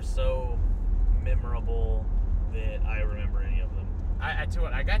them were so memorable that I remember any of them. I tell you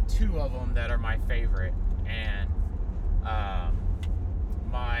what, I got 2 of them that are my favorite, and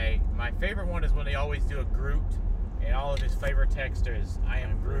my favorite one is when they always do a Groot, and all of his flavor text is "I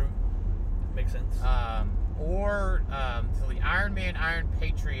am Groot." Makes sense. So the Iron Man Iron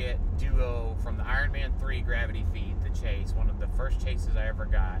Patriot duo from the Iron Man 3 Gravity Feed, the chase, one of the first chases I ever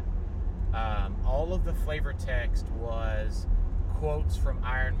got. All of the flavor text was quotes from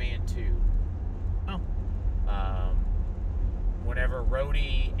Iron Man 2. Oh. Whenever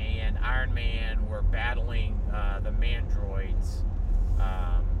Rhodey and Iron Man were battling the Mandroids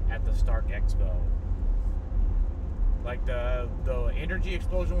at the Stark Expo. Like the energy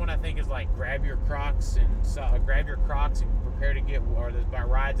explosion one, I think is like grab your Crocs and prepare to get, or the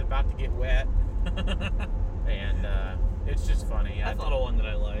ride's about to get wet, and it's just funny. I thought of one that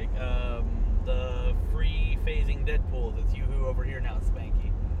I like. The free phasing Deadpool. That's you who over here now,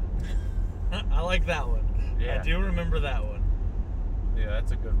 Spanky. I like that one. Yeah. I do remember that one. Yeah,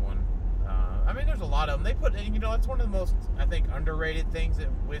 that's a good one. I mean, there's a lot of them. They put, that's one of the most, I think, underrated things that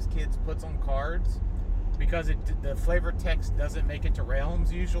WizKids puts on cards, because the flavor text doesn't make it to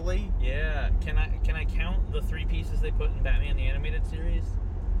Realms usually. Yeah. Can I count the 3 pieces they put in Batman the Animated Series?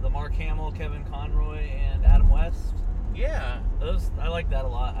 The Mark Hamill, Kevin Conroy, and Adam West. Yeah. I like that a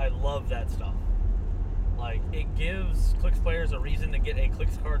lot. I love that stuff. Like, it gives Clicks players a reason to get a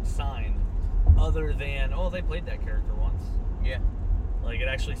Clicks card signed, other than, oh, they played that character once. Yeah. Like, it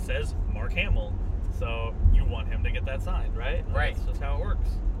actually says Mark Hamill, so you want him to get that signed, right? Right. That's just how it works.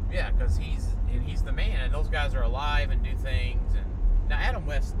 Yeah, because he's the man, and those guys are alive and do things. And now Adam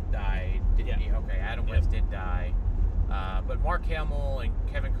West died, didn't he? Okay, Adam West did die, but Mark Hamill and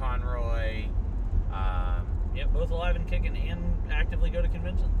Kevin Conroy. Both alive and kicking, and actively go to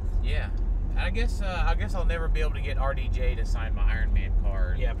conventions. Yeah, I guess I'll never be able to get RDJ to sign my Iron Man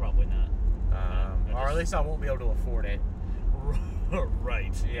card. Yeah, probably not. Or at least I won't be able to afford it.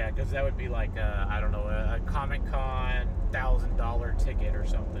 Right. Yeah, because that would be like a Comic-Con $1,000 ticket or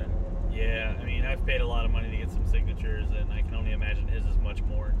something. Yeah, I mean, I've paid a lot of money to get some signatures, and I can only imagine his is much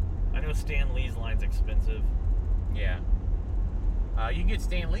more. I know Stan Lee's line's expensive. Yeah. You can get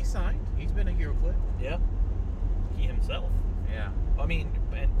Stan Lee signed. He's been a HeroClix. Yeah. He himself. Yeah. I mean,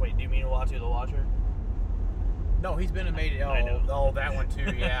 wait, do you mean Uatu the Watcher? No, he's been made it. I know. Oh, that one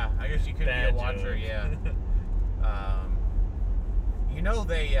too. Yeah, I guess you could be a watcher. Joke. Yeah.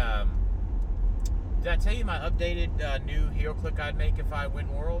 They. Did I tell you my updated new HeroClix I'd make if I win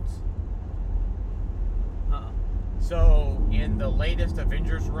Worlds? So in the latest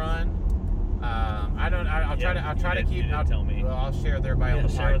Avengers run, I'll try to keep. Tell me. Well, I'll share thereby on the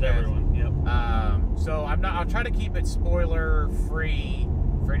share podcast. with everyone. Yep. So I'll try to keep it spoiler free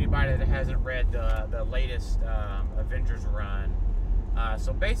for anybody that hasn't read the latest Avengers run.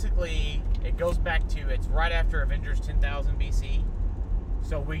 So basically, it goes back to, it's right after Avengers 10,000 BC.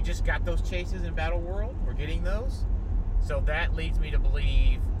 So we just got those chases in Battle World. We're getting those. So that leads me to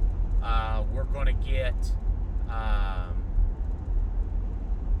believe we're going to get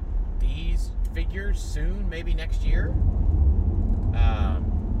these figures soon, maybe next year.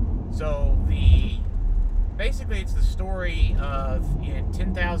 Basically it's the story of, in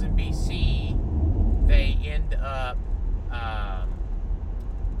 10,000 BC, they end up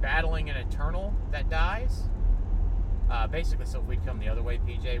battling an Eternal that dies. Basically, so if we'd come the other way,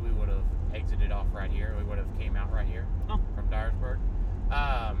 PJ, we would have exited off right here. We would have came out right here from Dyersburg.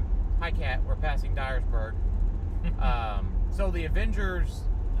 Hi, Kat. We're passing Dyersburg. So the Avengers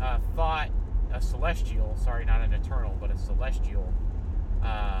fought a Celestial. Sorry, not an Eternal, but a Celestial.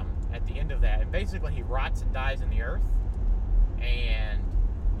 At the end of that, and basically he rots and dies in the earth, and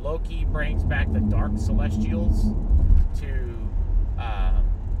Loki brings back the Dark Celestials to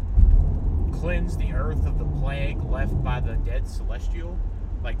cleanse the earth of the plague left by the dead Celestial.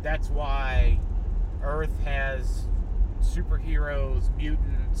 Like, that's why Earth has superheroes,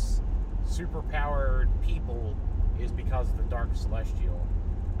 mutants, superpowered people, is because of the Dark Celestial.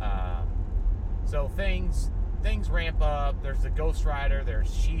 So things ramp up. There's the Ghost Rider,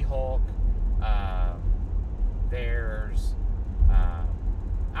 there's She-Hulk, there's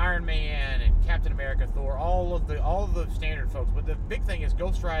Iron Man and Captain America, Thor, all of the standard folks. But the big thing is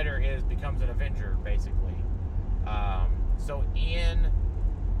Ghost Rider becomes an Avenger, basically. So in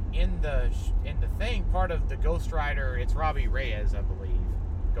in the thing, part of the Ghost Rider, it's Robbie Reyes, I believe,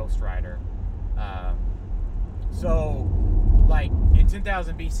 Ghost Rider. So, like, in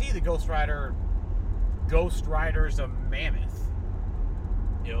 10,000 BC, the Ghost Rider's a mammoth.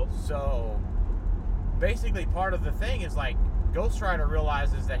 Yep. So, basically, part of the thing is, like, Ghost Rider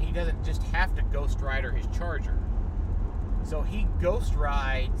realizes that he doesn't just have to Ghost Rider his Charger. So he Ghost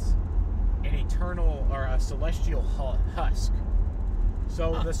Rides an eternal, or a celestial husk.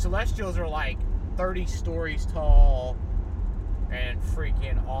 So the Celestials are like 30 stories tall and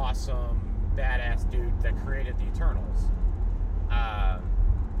freaking awesome, badass dude that created the Eternals.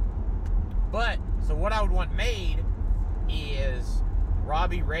 But, so what I would want made is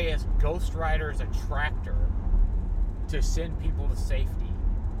Robbie Reyes Ghost Riders a tractor to send people to safety.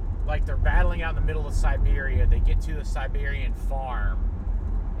 Like, they're battling out in the middle of Siberia. They get to the Siberian farm,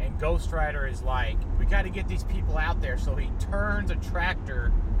 and Ghost Rider is like, we got to get these people out there. So he turns a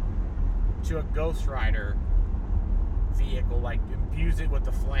tractor to a Ghost Rider vehicle, like imbues it with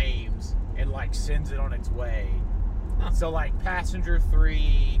the flames, and like sends it on its way. So like Passenger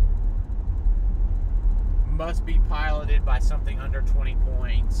 3 must be piloted by something under 20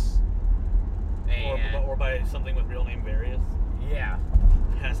 points. And Or by something with real name various. yeah.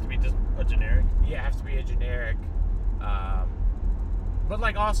 It has to be just a generic. Yeah, it has to be a generic. But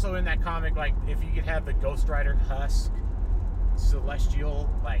like also in that comic, like if you could have the Ghost Rider husk, Celestial,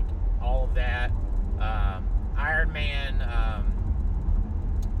 like all of that. Iron Man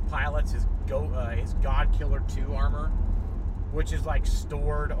pilots his God Killer 2 armor, which is like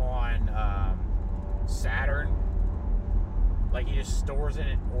stored on Saturn. Like he just stores it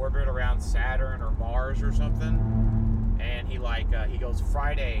in orbit around Saturn or Mars or something. And he he goes,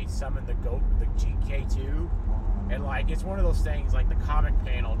 Friday, summon the GK2. And like, it's one of those things, like the comic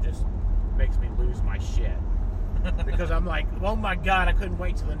panel just makes me lose my shit. Because I'm like, oh my god, I couldn't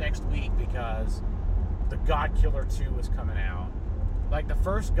wait till the next week because the God Killer 2 was coming out. Like the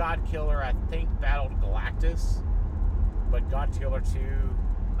first God Killer, I think, battled Galactus. But God Killer 2,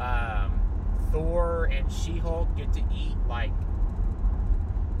 Thor and She-Hulk get to eat like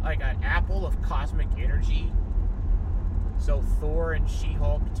an apple of cosmic energy. So Thor and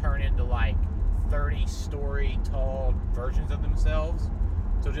She-Hulk turn into like 30-story tall versions of themselves.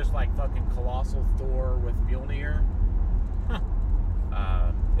 So just like fucking colossal Thor with Mjolnir.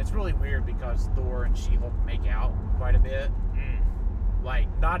 It's really weird because Thor and She-Hulk make out quite a bit. Like,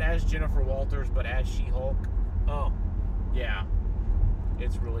 not as Jennifer Walters, but as She-Hulk. Oh. Yeah.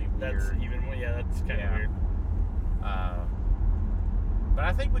 It's really weird. That's kind of weird. But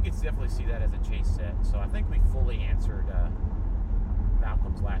I think we could definitely see that as a chase set. So I think we fully answered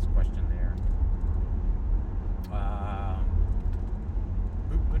Malcolm's last question there.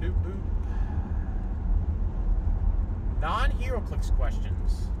 Boop-a-doop-boop. Non-HeroClix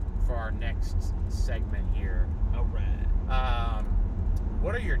questions for our next segment here. All right.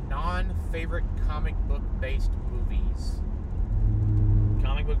 What are your non-favorite comic book-based movies?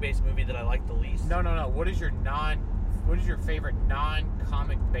 Comic book-based movie that I like the least? No. What is your favorite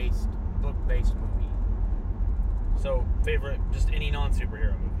non-comic book-based movie? So, favorite, just any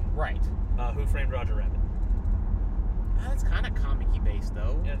non-superhero movie. Right. Who Framed Roger Rabbit? That's kind of comic-y based,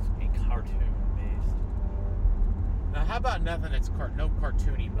 though. Yeah, it's a cartoon-based. Now, how about nothing that's no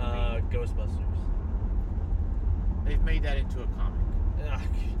cartoony movie? Ghostbusters. They've made that into a comic.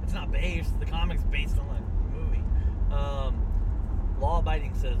 It's not based. The comic's based on the movie.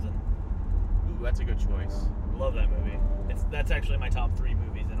 Law-Abiding Citizen. Ooh, that's a good choice. Love that movie. That's actually my top 3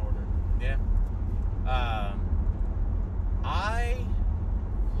 movies in order. Yeah. I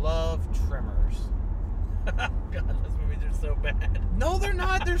love Tremors. God, those movies are so bad. No, they're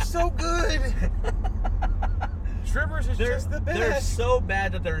not. They're so good. Tremors is just the best. They're so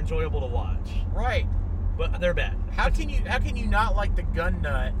bad that they're enjoyable to watch. Right. But they're bad. How can you not like the gun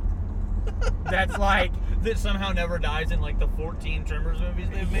nut? That's like that somehow never dies in like the 14 Tremors movies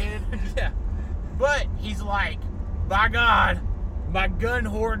they've made. Yeah. But he's like, by God, my gun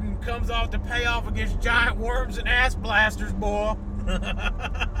hoarding comes off to pay off against giant worms and ass blasters, boy.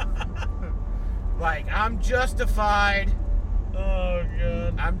 Like, I'm justified. Oh,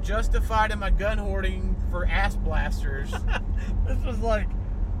 God. I'm justified in my gun hoarding for ass blasters. This was like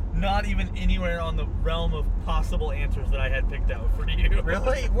not even anywhere on the realm of possible answers that I had picked out for you.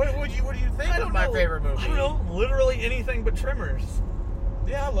 Really? What do you think of my favorite movie? I don't know. Literally anything but Tremors.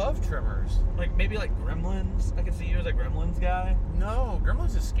 Yeah, I love Tremors. Like, maybe like Gremlins. I could see you as a Gremlins guy. No,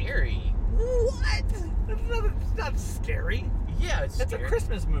 Gremlins is scary. What? It's not scary. Yeah, it's It's scary. a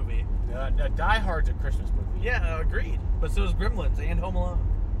Christmas movie. Die Hard's a Christmas movie. Yeah, agreed. But so is Gremlins and Home Alone.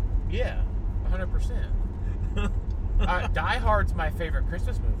 Yeah, 100%. Die Hard's my favorite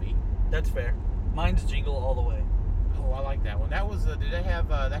Christmas movie. That's fair. Mine's Jingle All the Way. Oh, I like that one. That was did they have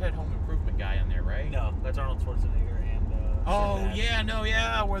that had Home Improvement guy in there, right? No, that's Arnold Schwarzenegger and. Oh Sinbad.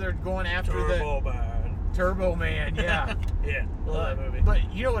 yeah, where they're going after Turbo Man. Turbo Man, yeah. Yeah, love that movie.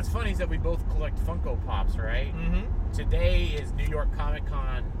 But you know what's funny is that we both collect Funko Pops, right? Mm-hmm. Today is New York Comic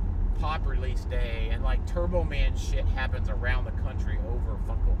Con Pop release day, and like Turbo Man shit happens around the country over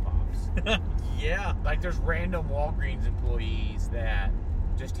Funko Pops. Yeah. Like there's random Walgreens employees that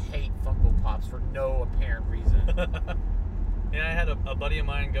just hate Funko Pops for no apparent reason. Yeah, I had a buddy of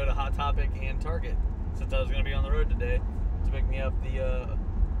mine go to Hot Topic and Target since I was going to be on the road today to pick me up the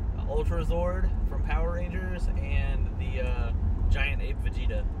Ultra Zord from Power Rangers and the Giant Ape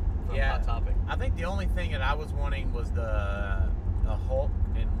Vegeta from Hot Topic. I think the only thing that I was wanting was the Hulk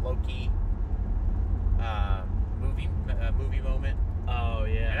and Loki movie moment. Oh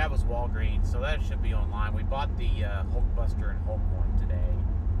yeah. And that was Walgreens, so that should be online. We bought the Hulkbuster and Hulk one today.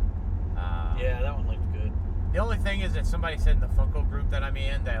 Yeah, that one looked good. The only thing is that somebody said in the Funko group that I'm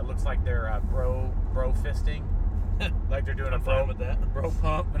in that it looks like they're bro fisting. Like they're doing I'm fine with that. bro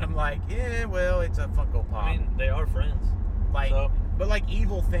pump, and I'm like, yeah, well, it's a Funko Pop. I mean, they are friends. Like, so. But like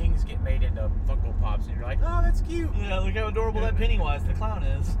evil things get made into Funko Pops, and you're like, oh, that's cute. Yeah, look how adorable that Pennywise the clown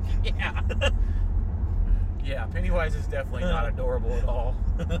is. Yeah. Yeah, Pennywise is definitely not adorable at all.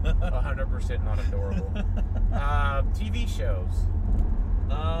 100% not adorable. TV shows.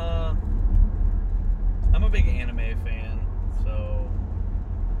 I'm a big anime fan, so.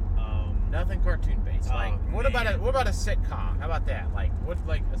 Nothing cartoon based. Oh, Like, what man. about a sitcom? How about that? Like, what's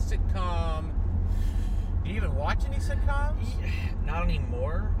like a sitcom? Do you even watch any sitcoms? Not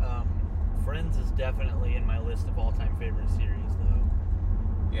anymore. Friends is definitely in my list of all-time favorite series, though.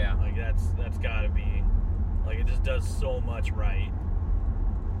 Yeah. Like that's got to be. Like it just does so much right.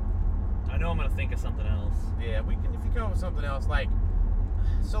 I know I'm gonna think of something else. Yeah, we can. If you come up with something else, like,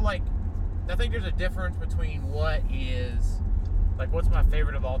 so like, I think there's a difference between what is, like, what's my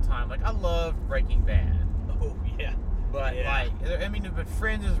favorite of all time. Like, I love Breaking Bad. Oh yeah. But Yeah. like, I mean, but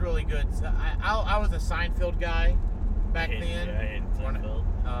Friends is really good. So I was a Seinfeld guy back then. Yeah, I hated Seinfeld.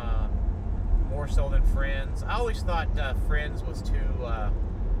 More so than Friends. I always thought Friends was too,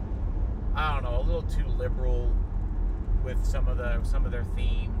 I don't know, a little too liberal with some of their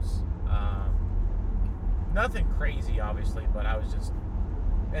themes. Nothing crazy, obviously, but I was just,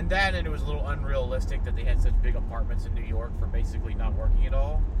 and it was a little unrealistic that they had such big apartments in New York for basically not working at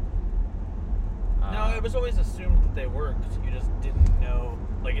all. No, it was always assumed that they worked. You just didn't know.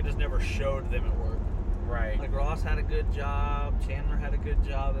 Like it just never showed them at work. Right. Like Ross had a good job. Chandler had a good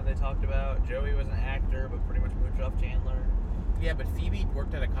job that they talked about. Joey was an actor, but pretty much moved off Chandler. Yeah, but Phoebe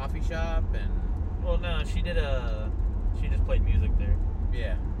worked at a coffee shop, and Well, no, she just played music there.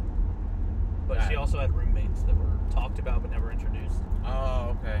 yeah. But she also had roommates that were talked about but never introduced.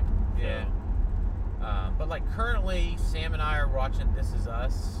 Oh, okay. Yeah. But like currently, Sam and I are watching This Is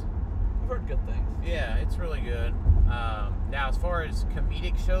Us. I've heard good things. Yeah, it's really good. Now, as far as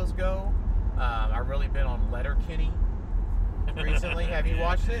comedic shows go, I've really been on Letterkenny recently. Have you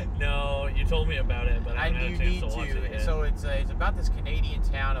watched it? No, you told me about it, but I haven't had a chance to watch it yet. So it's about this Canadian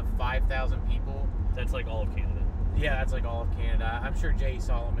town of 5,000 people. That's like all of Canada. Yeah, that's like all of Canada. I'm sure Jay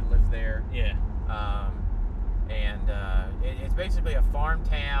Solomon lives there. Yeah. It's basically a farm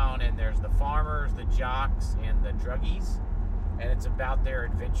town, and there's the farmers, the jocks, and the druggies, and it's about their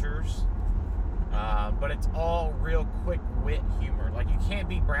adventures. But it's all real quick wit humor. Like, you can't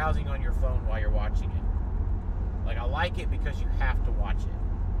be browsing on your phone while you're watching it. Like, I like it because you have to watch it.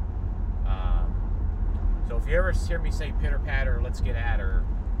 So if you ever hear me say pitter patter, let's get at her,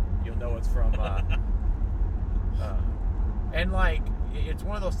 you'll know it's from. And like, it's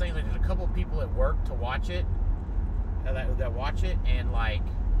one of those things. Like, there's a couple of people at work to watch it, that watch it, and like,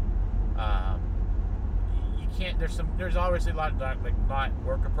 you can't. There's obviously a lot of like not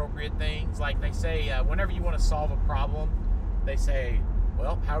work appropriate things. Like they say, whenever you want to solve a problem, they say,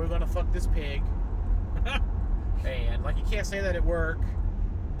 "Well, how are we going to fuck this pig?" And like, you can't say that at work,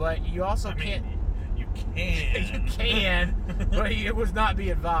 but you also can't. You can. You can, but it would not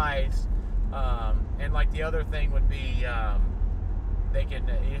be advised. And like the other thing would be, they can,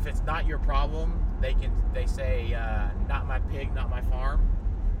 if it's not your problem, they say, not my pig, not my farm.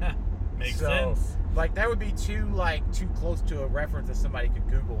 Makes sense. Like that would be too close to a reference that somebody could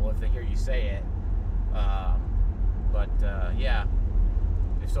Google if they hear you say it. Yeah.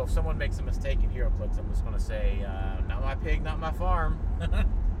 So if someone makes a mistake in HeroClix, I'm just going to say, not my pig, not my farm.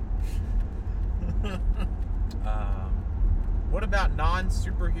 What about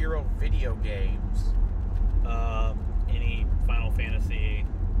non-superhero video games? Any Final Fantasy,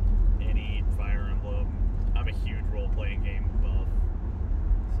 any Fire Emblem. I'm a huge role role-playing game buff.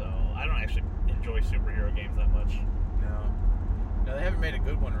 So I don't actually enjoy superhero games that much. No, they haven't made a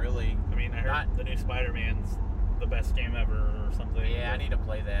good one really. I mean, I heard the new Spider-Man's the best game ever or something. Yeah, I need to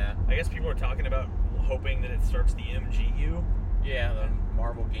play that. I guess people are talking about hoping that it starts the MGU. Yeah, the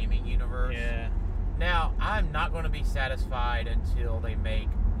Marvel Gaming Universe. Yeah. Now, I'm not going to be satisfied until they make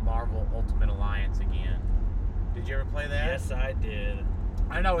Marvel Ultimate Alliance again. Did you ever play that? Yes, I did.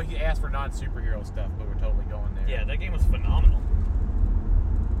 I know he asked for non-superhero stuff, but we're totally going there. Yeah, that game was phenomenal.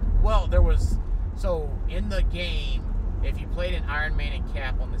 Well, there was... So, in the game, if you played an Iron Man and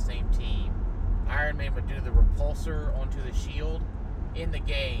Cap on the same team, Iron Man would do the repulsor onto the shield in the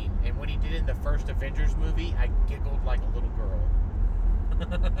game, and when he did it in the first Avengers movie, I giggled like a little girl.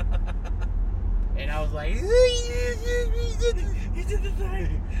 And I was like, he did the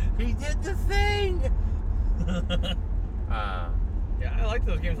thing! He did the thing! Yeah, I liked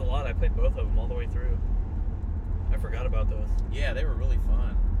those games a lot. I played both of them all the way through. I forgot about those. Yeah, they were really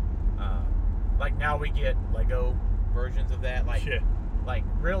fun. Like now we get Lego versions of that. Like, Shit. like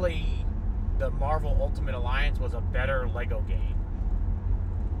really, the Marvel Ultimate Alliance was a better Lego game.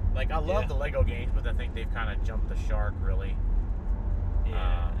 Like I love the Lego games, but I think they've kind of jumped the shark, really.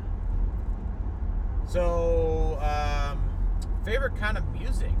 Yeah. So, favorite kind of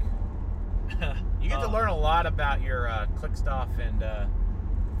music? You get to learn a lot about your Clickstuff and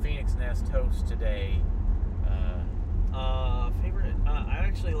Phoenix Nest host today. Favorite? I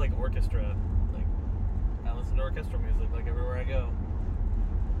actually like orchestra. Like, I listen to orchestral music like everywhere I go.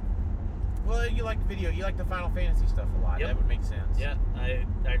 Well, you like you like the Final Fantasy stuff a lot. Yep. That would make sense. Yeah, I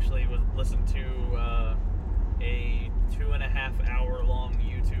actually listened to a 2.5 hour long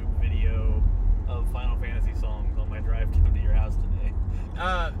YouTube video of Final Fantasy songs on my drive down to your house today.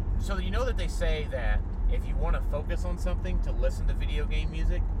 So you know that they say that if you want to focus on something, to listen to video game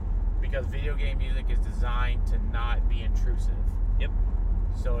music, because video game music is designed to not be intrusive. Yep.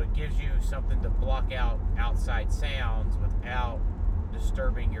 So it gives you something to block out outside sounds without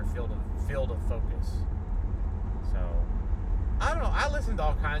disturbing your field of focus. So I don't know. I listen to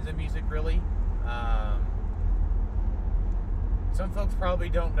all kinds of music, really. Some folks probably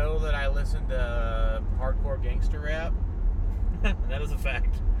don't know that I listen to hardcore gangster rap. That is a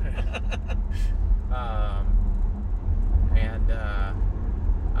fact. And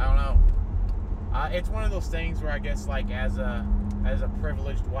I don't know. It's one of those things where I guess, like, as a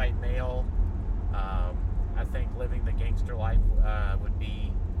privileged white male, I think living the gangster life would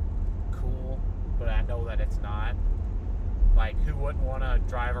be cool, but I know that it's not. Like, who wouldn't want to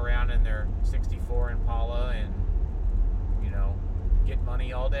drive around in their '64 Impala and, get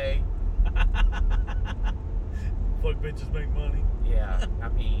money all day? Fuck bitches make money. Yeah, I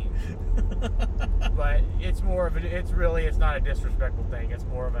mean, but it's more of it's not a disrespectful thing. It's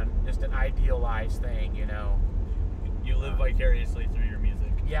more of just an idealized thing, You live vicariously through your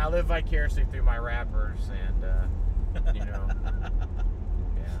music. Yeah, I live vicariously through my rappers, and yeah.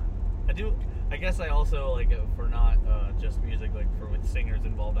 I guess I also, like, for not just music, like, with singers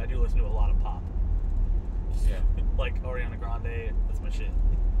involved, I do listen to a lot of pop. Yeah. Like Ariana Grande, that's my shit.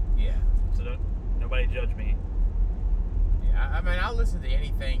 Yeah. So nobody judge me. Yeah, I mean, I'll listen to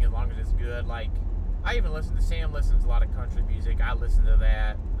anything as long as it's good. Like, Sam listens to a lot of country music. I listen to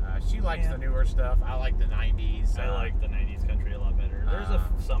that. She likes the newer stuff. I like the 90s. I like the 90s country a lot better. There's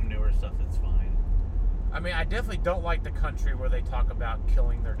some newer stuff that's fine. I mean, I definitely don't like the country where they talk about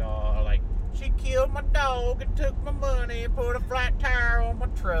killing their dog. Like, she killed my dog and took my money and put a flat tire on my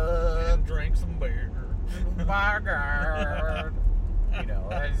truck. And drank some beer. By God.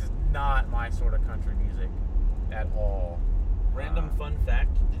 That is not my sort of country music at all. Random fun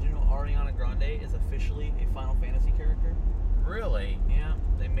fact, did you know Ariana Grande is officially a Final Fantasy character? Really? Yeah,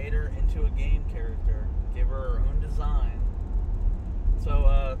 they made her into a game character, give her her own design.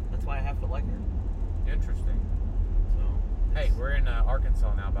 So that's why I have to like her. Interesting. So hey, we're in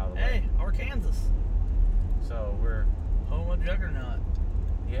Arkansas now, by the way. Hey, Arkansas. So we're home of Juggernaut.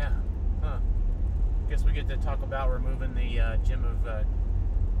 Yeah. Huh. Guess we get to talk about removing the gem of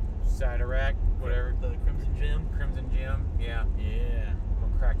Cyterac, whatever. The Crimson Gem. Crimson Gem. Yeah. Yeah. I'm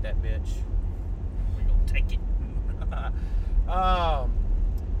gonna crack that bitch. We're gonna take it.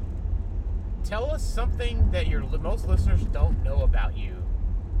 Tell us something that most listeners don't know about you.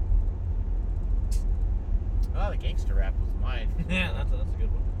 Oh, the gangster rap was mine. Yeah, that's a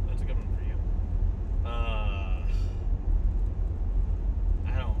good one. That's a good one for you. I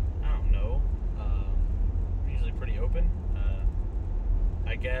don't know. I'm usually pretty open.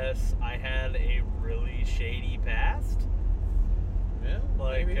 I guess I had a really shady past. Yeah,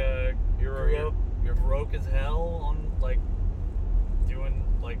 like maybe. You're broke as hell on, like, doing,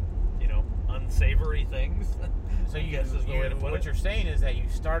 like, unsavory things. So I guess is the way to put what it. you're saying is that you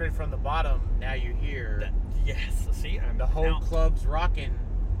started from the bottom, now you're here. Yes. See, The whole now- club's rocking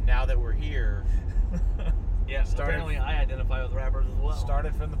now that we're here. Yeah. started- Apparently, I identify with rappers as well.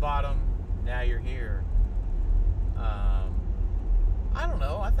 Started from the bottom, now you're here. I don't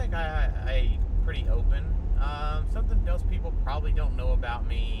know. I think I pretty open. Something else people probably don't know about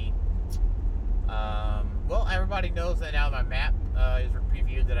me. Well, everybody knows that now my map is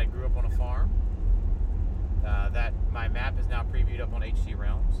previewed that I grew up on a farm. That my map is now previewed up on HC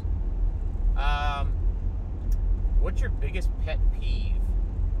Realms. What's your biggest pet peeve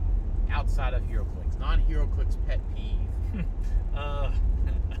outside of HeroClix? Non-HeroClix pet peeve.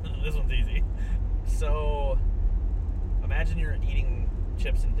 This one's easy. So, imagine you're eating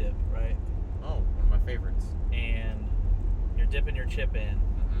chips and dip, right? Oh, one of my favorites. And you're dipping your chip in.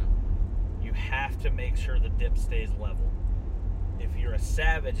 Mm-hmm. You have to make sure the dip stays level. If you're a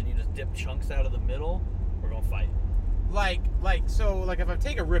savage and you just dip chunks out of the middle, we're gonna fight. Like if I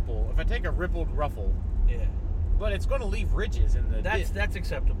take a rippled ruffle, Yeah. but it's going to leave ridges in the dip. That's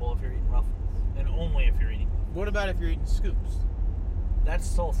acceptable if you're eating ruffles, and only if you're eating. What about if you're eating scoops? That's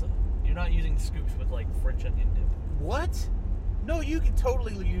salsa. You're not using scoops with like French onion dip. What? No, you can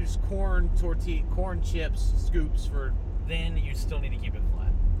totally use corn chips scoops for. Then you still need to keep it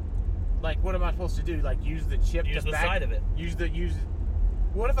flat. Like, what am I supposed to do? Like, use the chip Use to the side of it. Use.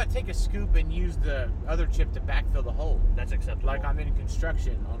 What if I take a scoop and use the other chip to backfill the hole? That's acceptable. Like I'm in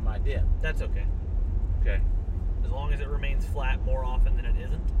construction on my dip. That's okay. Okay. As long as it remains flat more often than it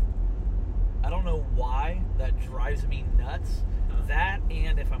isn't. I don't know why that drives me nuts. Huh. That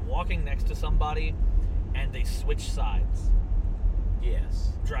and if I'm walking next to somebody and they switch sides,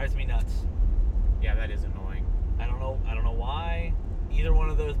 Yes. drives me nuts. Yeah, that is annoying. I don't know why either one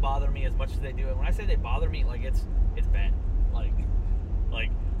of those bother me as much as they do. And when I say they bother me, like it's bad. Like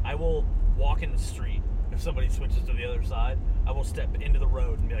I will walk in the street if somebody switches to the other side. I will step into the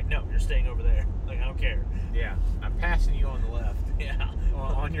road and be like, no, you're staying over there. Like I don't care. Yeah, I'm passing you on the left. Yeah.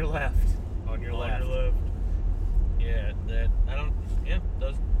 on your left. On your left. On your left. Yeah,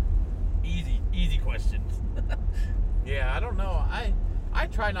 those easy questions. Yeah, I don't know. I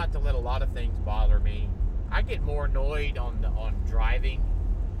try not to let a lot of things bother me. I get more annoyed on driving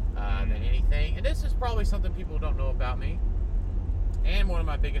than anything, and this is probably something people don't know about me. And one of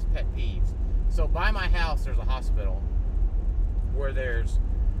my biggest pet peeves. So by my house, there's a hospital where there's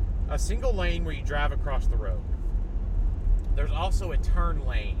a single lane where you drive across the road. There's also a turn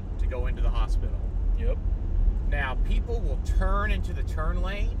lane to go into the hospital. Yep. Now, people will turn into the turn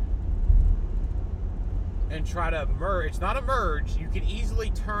lane and try to merge. It's not a merge. You can easily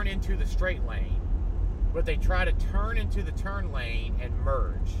turn into the straight lane, but they try to turn into the turn lane and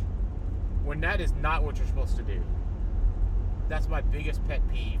merge when that is not what you're supposed to do. That's my biggest pet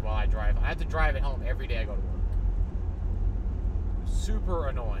peeve while I drive. I have to drive it home every day I go to work. Super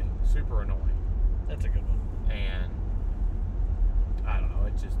annoying. Super annoying. That's a good one. And I don't know.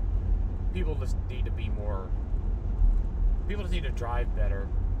 It's just people just need to be more. People just need to drive better.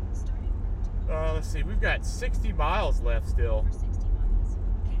 Let's see. We've got 60 miles left still.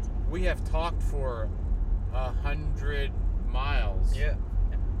 We have talked for 100 miles. Yeah.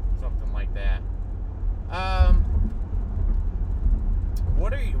 Something like that.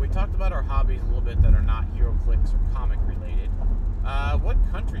 What are you? We talked about our hobbies a little bit that are not HeroClix or comic related. What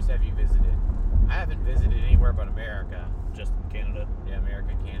countries have you visited? I haven't visited anywhere but America. Just Canada. Yeah,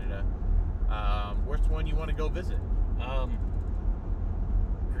 America, Canada. Which one you want to go visit?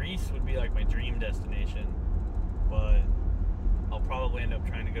 Greece would be like my dream destination, but I'll probably end up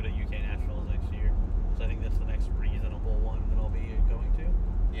trying to go to UK Nationals next year. So I think that's the next reasonable one that I'll be going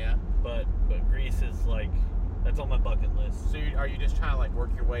to. Yeah. But Greece is like, that's on my bucket list. So are you just trying to like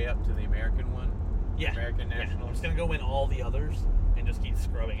work your way up to the American one? Yeah. American Yeah. Nationals? I'm just going to go win all the others and just keep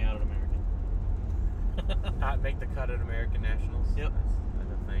scrubbing out at American. Not make the cut at American Nationals? Yep.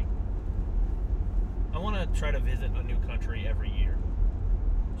 That's a thing. I want to try to visit a new country every year.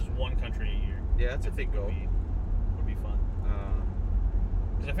 Just one country a year. Yeah, that's a big goal. Would be fun.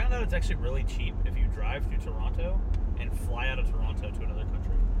 Because I found out it's actually really cheap if you drive through Toronto and fly out of Toronto to another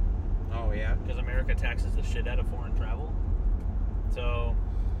country. Oh, yeah? Because America taxes the shit out of foreign travel. So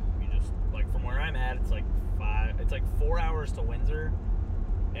you just, like, from where I'm at, it's like 4 hours to Windsor,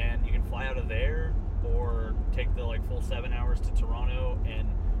 and you can fly out of there or take the like full 7 hours to Toronto. And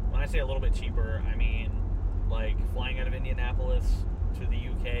when I say a little bit cheaper, I mean like flying out of Indianapolis to the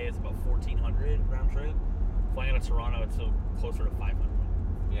UK is about $1,400 round trip. Flying out of Toronto, it's so closer to $500.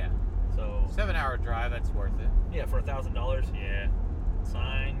 Yeah. So 7-hour drive, that's worth it. yeah, for $1,000, yeah,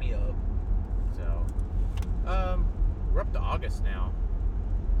 sign me up. So, we're up to August now.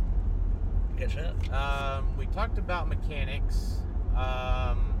 catch up. We talked about mechanics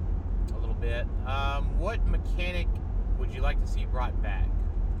a little bit. What mechanic would you like to see brought back?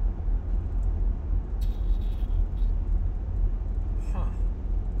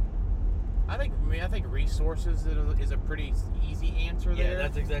 I think resources is a pretty easy answer there. Yeah,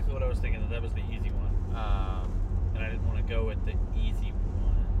 that's exactly what I was thinking. That was the easy one. And I didn't want to go with the easy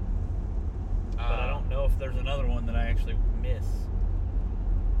one. But I don't know if there's another one that I actually miss.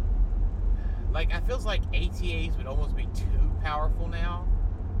 Like, I feels like ATAs would almost be too powerful now.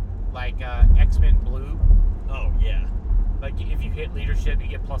 Like X-Men Blue. Oh yeah. Like if you hit leadership, you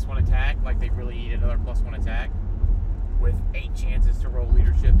get +1 attack. Like they really need another +1 attack with 8 chances to roll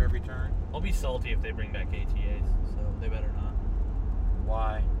leadership every turn. I'll be salty if they bring back ATAs, so they better not.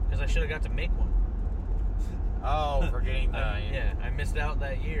 Why? Because I should have got to make one. Oh, forgetting the... yeah, I missed out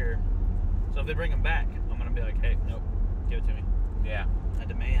that year. So if they bring them back, I'm going to be like, hey, nope, give it to me. Yeah. I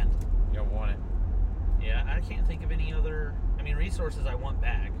demand. You don't want it. Yeah, I can't think of any other... I mean, resources I want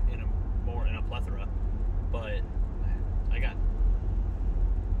back in a plethora, but I got...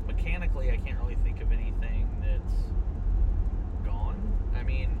 Mechanically, I can't really think of anything that's gone. I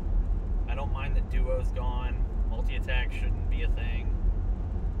mean, I don't mind that duo's gone. Multi-attack shouldn't be a thing.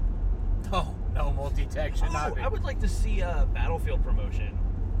 Oh, no, multi-attack should not be. I would like to see a battlefield promotion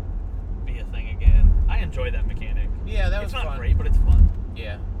be a thing again. I enjoy that mechanic. Yeah, that was fun. It's not fun. great, but it's fun.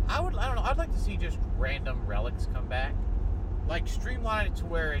 Yeah. I don't know. I'd like to see just random relics come back. Like, streamline it to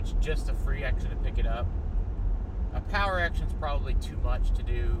where it's just a free action to pick it up. A power action's probably too much to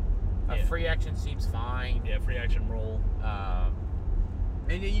do. A free action seems fine. Yeah, free action roll.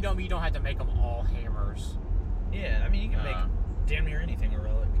 And you don't have to make them all hammers. Yeah, I mean, you can make damn near anything a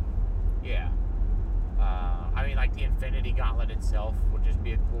relic. Yeah. I mean, like the Infinity Gauntlet itself would just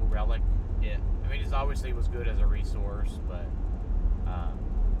be a cool relic. Yeah. I mean, it obviously was good as a resource, but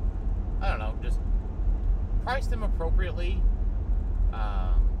I don't know, just price them appropriately.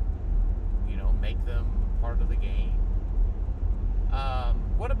 Make them part of the game.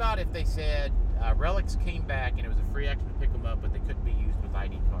 What about if they said relics came back and it was a free action to pick them up, but they couldn't be used with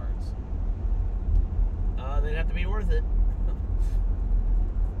ID cards? They'd have to be worth it.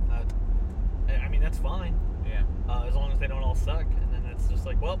 I mean, that's fine. Yeah. As long as they don't all suck, and then it's just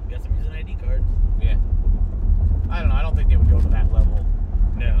like, well, guess I'm using ID cards. Yeah. I don't know. I don't think they would go to that level.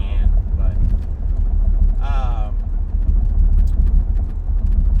 No. Again, but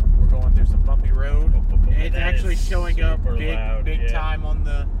we're going through some bumpy road. It's That actually is showing up super big loud, yeah. time on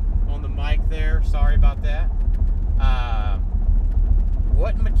the mic there. Sorry about that.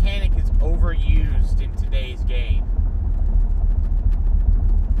 What mechanic is overused in today's game?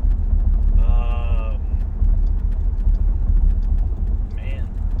 Man.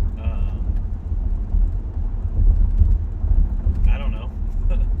 I don't know.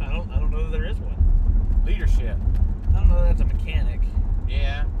 I don't know that there is one. Leadership. I don't know that that's a mechanic.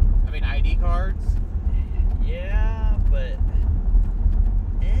 Yeah. I mean, ID cards. Yeah, but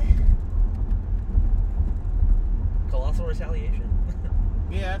Colossal Retaliation.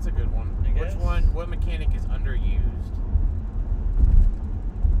 Yeah, that's a good one. I guess. What mechanic is underused?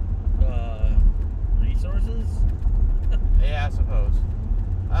 Resources? Yeah, I suppose.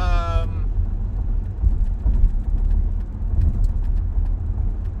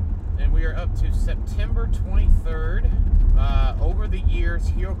 And we are up to September 23rd. Over the years,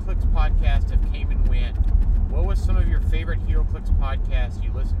 HeroClix podcasts have came and went. What was some of your favorite HeroClix podcasts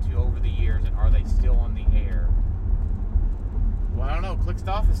you listened to over the years, and are they still on the air? Well, I don't know. Clicked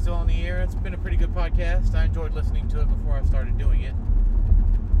Off is still on the air. It's been a pretty good podcast. I enjoyed listening to it before I started doing it.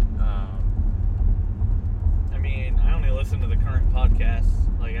 I mean, I only listen to the current podcasts.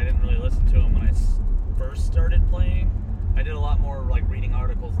 Like, I didn't really listen to them when I first started playing. I did a lot more, like, reading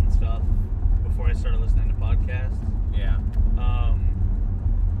articles and stuff before I started listening to podcasts. Yeah.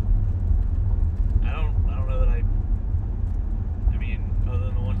 I don't know that I mean, other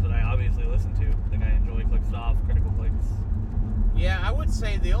than the ones that I obviously listen to. Like, I enjoy Clicks Off, Critical Clicks. Yeah, I would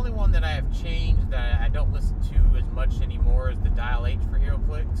say the only one that I have changed that I don't listen to as much anymore is the Dial H for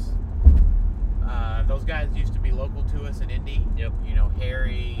HeroClix. Those guys used to be local to us in Indy. Yep. You know,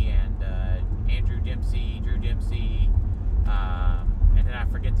 Harry and Andrew Dempsey, Drew Dempsey, and then I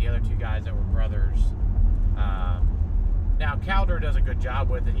forget the other two guys that were brothers. Now, Calder does a good job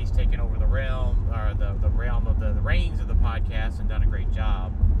with it. He's taken over the realm, or the realm of the reins of the podcast and done a great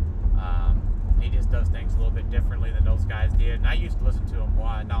job. He just does things a little bit differently than those guys did. And I used to listen to him.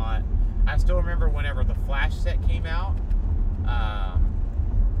 Why not? I still remember whenever the Flash set came out,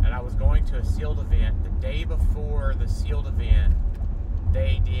 and I was going to a sealed event. The day before the sealed event,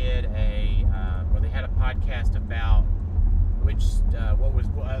 they did they had a podcast about which what was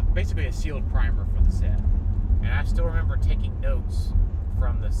basically a sealed primer for the set. And I still remember taking notes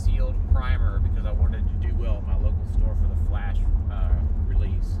from the sealed primer because I wanted to do well at my local store for the Flash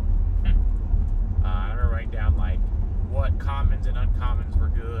release. I remember writing down like what commons and uncommons were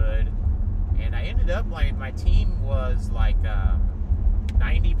good, and I ended up like my team was like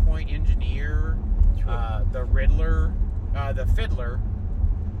 90-point engineer, the Riddler, the Fiddler,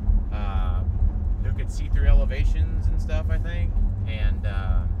 who could see through elevations and stuff, I think, and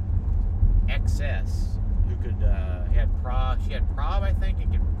XS, who could she had prob, I think,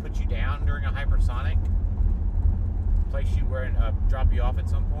 and could put you down during a hypersonic, place you where and drop you off at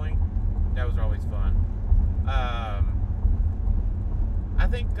some point. That was always fun. I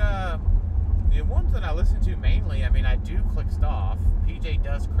think the ones that I listen to mainly, I mean, I do Clickstuff. PJ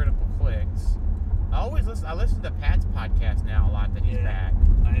does Critical Clicks. I listen to Pat's podcast now a lot that he's back.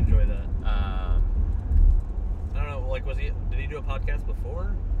 I enjoy that. I don't know, like, did he do a podcast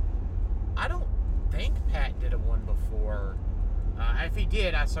before? I don't think Pat did a one before. If he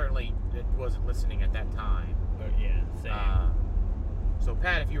did, I certainly wasn't listening at that time. But yeah, same. So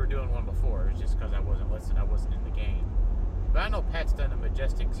Pat, if you were doing one before, it's just because I wasn't listening, I wasn't in the game. But I know Pat's done the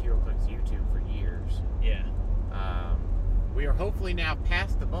Majestics HeroClix YouTube for years. Yeah. We are hopefully now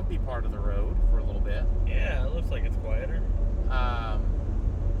past the bumpy part of the road for a little bit. Yeah, it looks like it's quieter.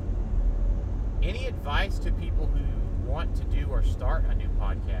 Any advice to people who want to do or start a new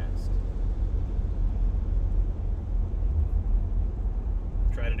podcast?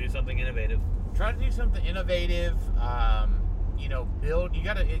 Try to do something innovative. Build.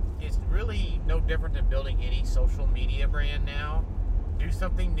 It's really no different than building any social media brand now. Do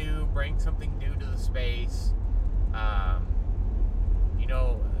something new. Bring something new to the space.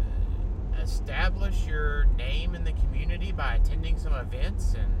 Establish your name in the community by attending some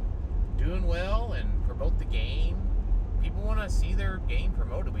events and doing well and promote the game. People want to see their game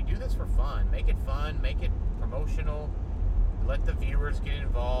promoted. We do this for fun. Make it fun. Make it promotional. Let the viewers get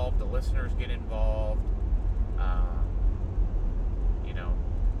involved. The listeners get involved.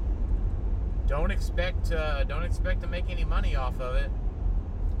 Don't expect to make any money off of it.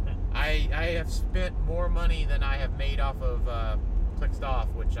 I have spent more money than I have made off of Clickstuff,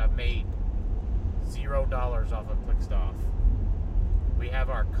 which I've made $0 off of Clickstuff. We have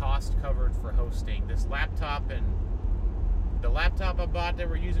our cost covered for hosting. This laptop and the laptop I bought that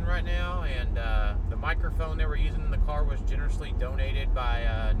we're using right now, and the microphone that we're using in the car was generously donated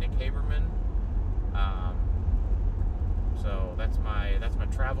by Nick Haberman. So that's my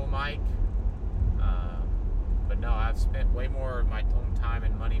travel mic. But no, I've spent way more of my own time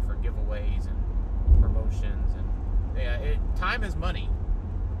and money for giveaways and promotions, and time is money.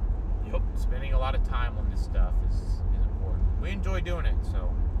 Yep, spending a lot of time on this stuff is important. We enjoy doing it,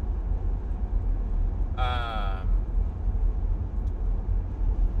 so.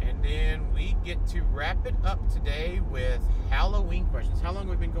 And then we get to wrap it up today with Halloween questions. How long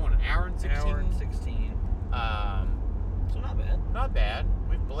have we been going? An hour and 16? Hour and 16. So not bad. Not bad.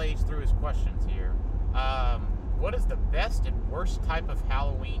 We've blazed through his questions here. What is the best and worst type of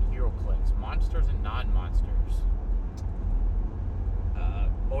Halloween HeroClix? Monsters and non-monsters.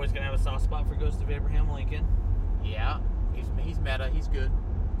 Always gonna have a soft spot for Ghost of Abraham Lincoln. Yeah, he's meta. He's good.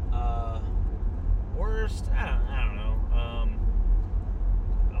 Worst? I don't know.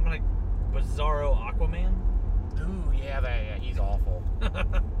 I'm gonna Bizarro Aquaman. Ooh, yeah, he's awful.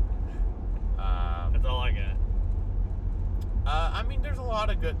 That's all I got. I mean, there's a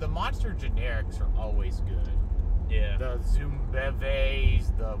lot of good. The monster generics are always good. Yeah. The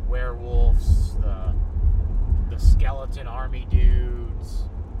Zumbeves, the werewolves, the skeleton army dudes.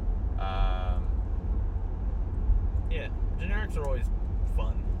 Yeah, generics are always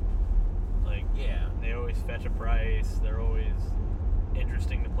fun. Like, yeah, they always fetch a price. They're always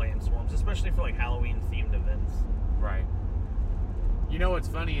interesting to play in swarms, especially for like Halloween themed events. Right. You know what's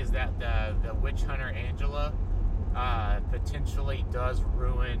funny is that the Witch Hunter Angela potentially does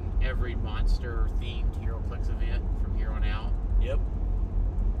ruin every monster themed HeroClix event from here on out. Yep.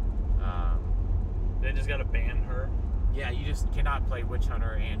 They just gotta ban her. Yeah, you just cannot play Witch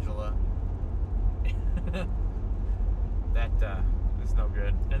Hunter Angela. That's no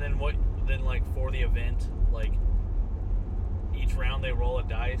good. And then like for the event, like each round they roll a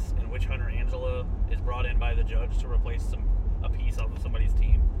dice, and Witch Hunter Angela is brought in by the judge to replace a piece off of somebody's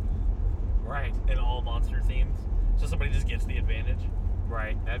team. Right. In all monster themes, so somebody just gets the advantage.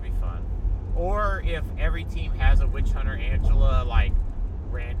 Right, that'd be fun. Or if every team has a Witch Hunter Angela, like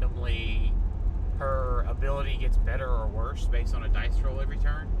randomly, her ability gets better or worse based on a dice roll every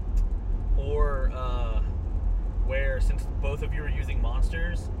turn. Or where, since both of you are using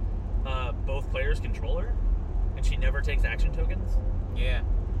monsters, both players control her, And she never takes action tokens? Yeah.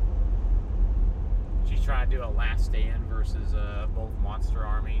 She's trying to do a last stand versus both monster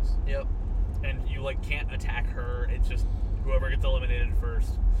armies. Yep. And you, like, can't attack her. It's just whoever gets eliminated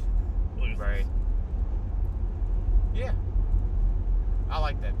first loses. Right. Yeah. I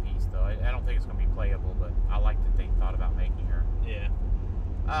like that piece, though. I don't think it's going to be playable, but I like that they thought about making her. Yeah.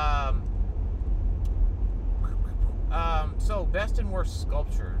 So best and worst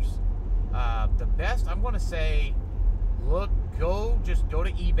sculptures. The best, I'm going to say, just go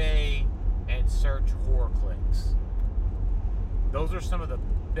to eBay and search HorrorClix. Those are some of the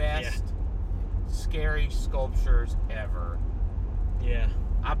best scary sculptures ever. Yeah.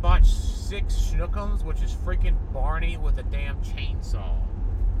 I bought 6 Schnookums, which is freaking Barney with a damn chainsaw.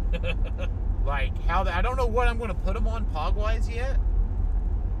 Like, I don't know what I'm going to put them on Pogwise yet,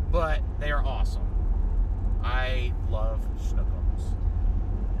 but they are awesome. I love Schnookums.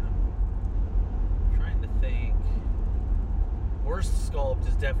 I'm trying to think. Worst sculpt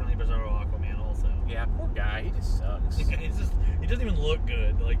is definitely Bizarro Aquaman also. Yeah, poor guy. He just sucks. He doesn't even look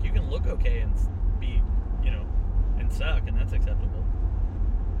good. Like, you can look okay and be, and suck, and that's acceptable.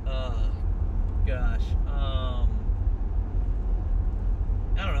 Gosh. I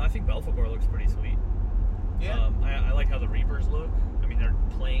don't know. I think Belphegor looks pretty sweet. Yeah. I like how the Reapers look. I mean, they're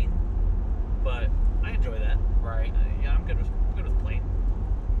plain, but I enjoy that. Right. Yeah, I'm good with plain.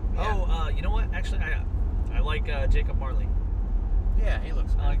 Yeah. Oh, you know what? Actually, I like Jacob Marley. Yeah, he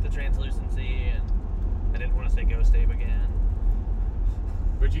looks good. I like the translucency, and I didn't want to say Ghost Abe again.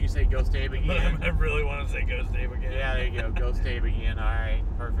 But you can say Ghost Abe again. But I really want to say Ghost Abe again. Yeah, there you go. Ghost Abe again. All right,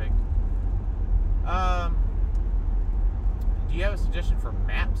 perfect. Do you have a suggestion for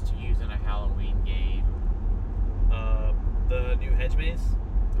maps to use in a Halloween game? The new hedge maze.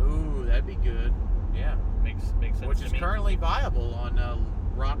 Ooh, that'd be good. Yeah, Makes sense which to is me. currently viable on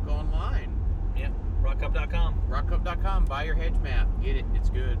Rock Online. Yeah, rockcup.com. Rockcup.com. Buy your hedge map. Get it. It's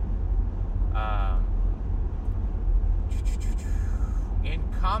good. In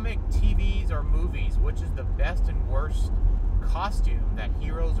comic, TVs, or movies, which is the best and worst costume that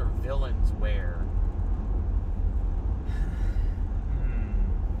heroes or villains wear?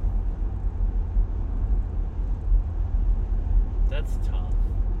 That's tough.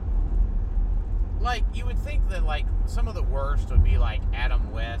 Like, you would think that, like, some of the worst would be, like, Adam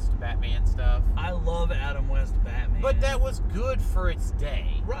West, Batman stuff. I love Adam West Batman. But that was good for its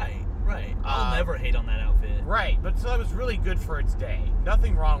day. Right. I'll never hate on that outfit. Right, but so that was really good for its day.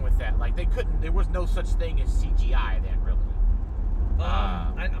 Nothing wrong with that. Like, there was no such thing as CGI then, really.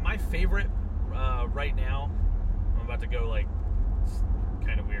 My favorite right now, I'm about to go, like,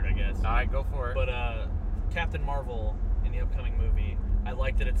 kind of weird, I guess. All right, go for it. But Captain Marvel in the upcoming movie, I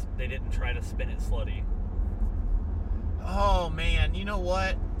like that they didn't try to spin it slutty. Oh, man, you know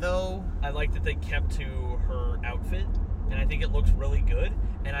what, though? I like that they kept to her outfit, and I think it looks really good.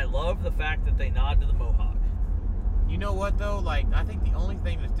 And I love the fact that they nod to the mohawk. You know what, though? Like, I think the only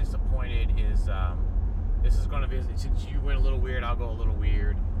thing that's disappointed is, this is going to be, since you went a little weird, I'll go a little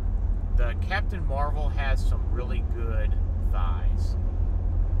weird. The Captain Marvel has some really good thighs.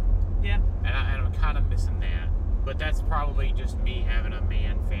 Yeah. And I'm kind of missing that. But that's probably just me having a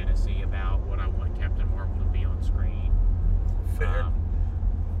man fantasy about what I want Captain Marvel to be on screen. Fair.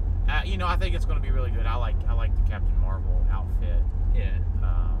 I think it's going to be really good. I like the Captain Marvel outfit. Yeah.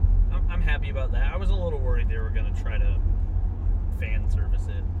 I'm happy about that. I was a little worried they were going to try to fan service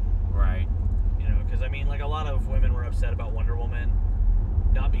it. Right. Because, I mean, like, a lot of women were upset about Wonder Woman.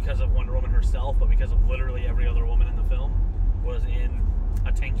 Not because of Wonder Woman herself, but because of literally every other woman in the film was in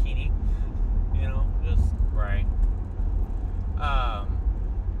a tankini. Just... Right.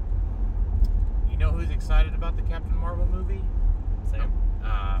 You know who's excited about the Captain Marvel movie? Sam.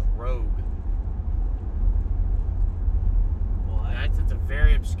 Rogue. What? It's a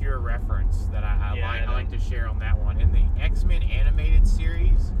very obscure reference that I like to share on that one. In the X-Men animated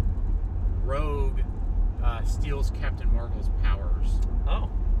series, Rogue steals Captain Marvel's powers. Oh.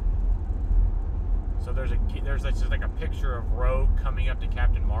 So there's just like a picture of Rogue coming up to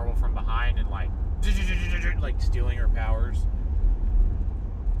Captain Marvel from behind and like stealing her powers.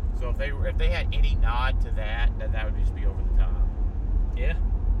 So if they had any nod to that would just be over the top. Yeah.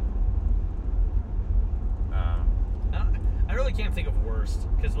 I really can't think of worst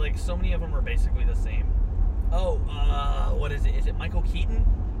because like so many of them are basically the same. Oh, what is it? Is it Michael Keaton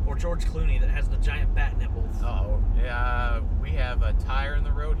or George Clooney that has the giant bat nipples? Uh-oh. Yeah, we have a tire in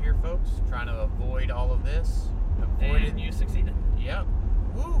the road here, folks, trying to avoid all of this. And you succeeded. Yep.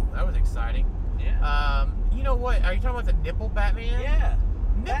 Woo, that was exciting. Yeah. You know what? Are you talking about the nipple Batman? Yeah.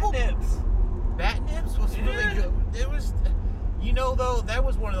 Nipple Bat nips. Bat nips was really good. It was, You know, though, that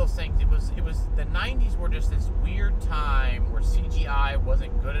was one of those things. It was the 90s were just this weird time where CGI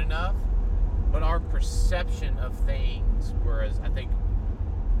wasn't good enough, but our perception of things was, I think,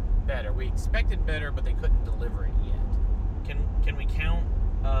 better. We expected better, but they couldn't deliver it yet. Can we count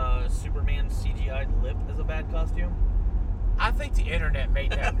Superman's CGI lip as a bad costume? I think the internet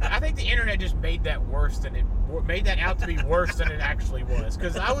made that. I think the internet just made that worse than it made that out to be worse than it actually was.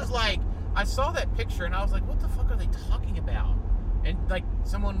 Because I was like, I saw that picture and I was like, what the fuck are they talking about? And like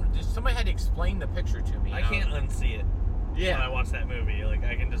somebody had to explain the picture to me. I can't unsee it. Yeah. When I watch that movie, like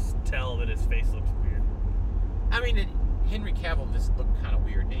I can just tell that his face looks weird. I mean, Henry Cavill just looked kind of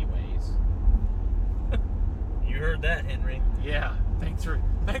weird, anyways. You heard that, Henry? Yeah. Thanks for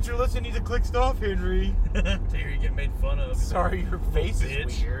listening to Click Stuff, Henry. To hear you get made fun of. Sorry, your face is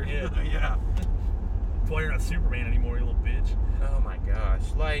bitch. weird. Yeah. Yeah. That's why you're not Superman anymore, you little bitch. Oh my gosh.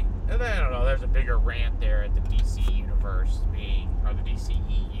 Like, I don't know, there's a bigger rant there at the DC universe or the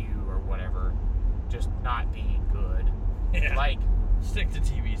DCEU or whatever, just not being good. Yeah. Like, stick to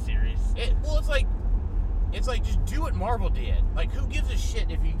TV series. It's like just do what Marvel did. Like, who gives a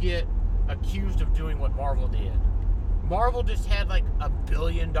shit if you get accused of doing what Marvel did? Marvel just had like $1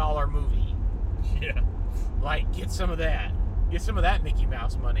 billion movie. Yeah. Like, get some of that. Get some of that Mickey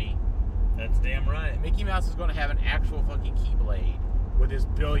Mouse money. That's damn right. Mickey Mouse is going to have an actual fucking Keyblade with his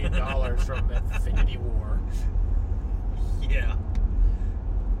 $1 billion from Infinity War. Yeah.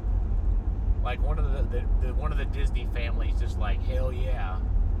 Like one of the Disney families, just like, hell yeah.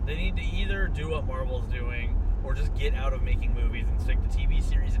 They need to either do what Marvel's doing or just get out of making movies and stick to TV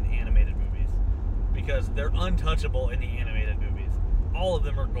series and animated movies. Because they're untouchable in the animated movies. All of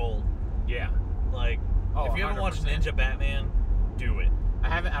them are gold. Yeah. Like, if you haven't watched 100%. Ninja Batman, do it.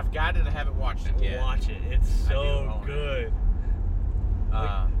 I've got it. I haven't watched it yet. Watch it. It's so good.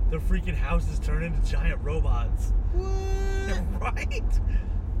 The freaking houses turn into giant robots. What? Right?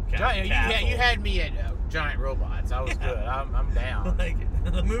 You had me at giant robots. I was good. I'm down. Like,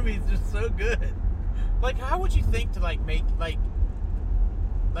 the movie's just so good. Like, how would you think to make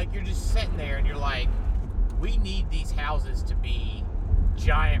you're just sitting there and you're like, we need these houses to be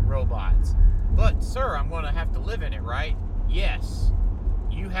giant robots. But sir, I'm going to have to live in it, right? Yes.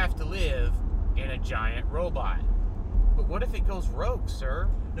 You have to live in a giant robot. But what if it goes rogue, sir?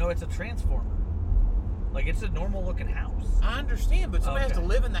 No, it's a transformer. Like, it's a normal looking house. I understand, but somebody has to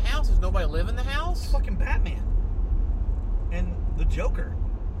live in the house. Does nobody live in the house? It's fucking Batman. And the Joker.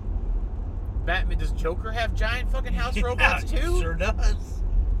 Batman, does Joker have giant fucking house robots too? Sure does.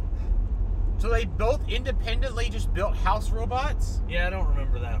 So they both independently just built house robots? Yeah, I don't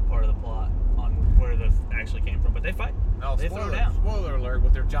remember that part of the plot on where this actually came from, but they fight. No, they throw down. Spoiler alert,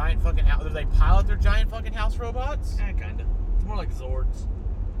 with their giant fucking house. Do they pilot their giant fucking house robots? Yeah, kinda. It's more like Zords.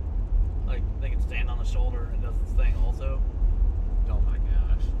 Like, they can stand on the shoulder and does this thing also. Oh my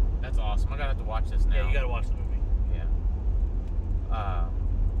gosh. That's awesome. I'm gonna have to watch this now. Yeah, you gotta watch the movie. Yeah.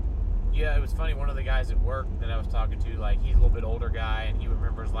 Yeah, it was funny. One of the guys at work that I was talking to, like, he's a little bit older guy, and he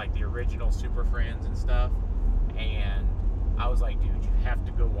remembers, like, the original Super Friends and stuff. And I was like, dude, you have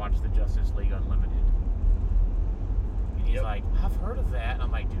to go watch the Justice League Unlimited. And he's like, I've heard of that. And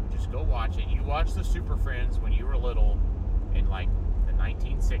I'm like, dude, just go watch it. You watched the Super Friends when you were little in, like, the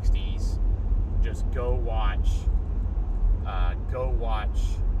 1960s. Just go watch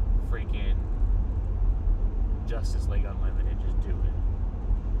freaking Justice League Unlimited. Just do it.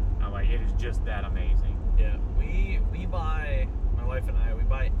 I'm like, it is just that amazing. Yeah, we buy, my wife and I, we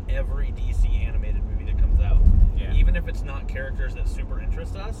buy every DC animated movie that comes out. Yeah. Even if it's not characters that super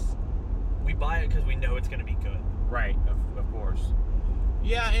interest us, we buy it because we know it's going to be good. Right, of course.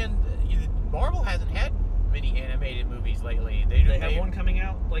 Yeah, and Marvel hasn't had many animated movies lately. They have one coming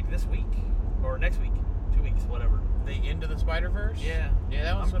out like this week or next week, 2 weeks, whatever. The Into the Spider-Verse. Yeah,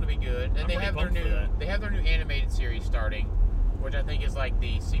 that one's going to be good. And they have their new animated series starting, which I think is like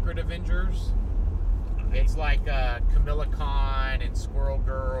the Secret Avengers. It's like Camilla Khan and Squirrel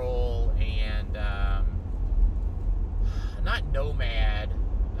Girl and not Nomad,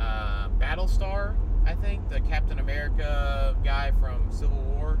 Battlestar. I think the Captain America guy from Civil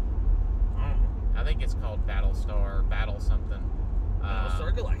War. I think it's called Battlestar, Battle something.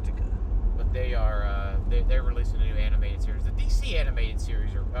 Battlestar Galactica. But they are they're releasing a new animated series. The DC animated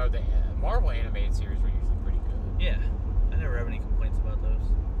series or the Marvel animated series are usually pretty good. Yeah, I never have any complaints about those.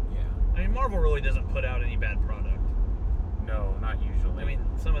 Yeah. I mean, Marvel really doesn't put out any bad product. No, not usually. I mean,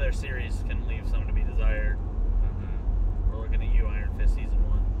 some of their series can leave some to be desired. Mm-hmm. We're looking at you, Iron Fist Season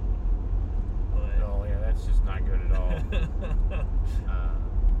 1. But... Oh, yeah, that's just not good at all.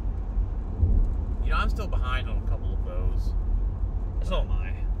 I'm still behind on a couple of those. So am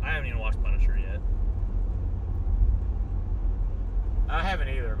I. I haven't even watched Punisher yet. I haven't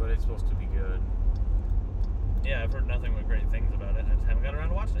either, but it's supposed to be good. Yeah, I've heard nothing but great things about it. I just haven't got around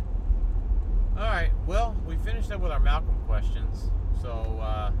to watching it. All right. Well, we finished up with our Malcolm questions,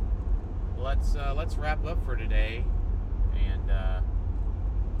 so let's wrap up for today. And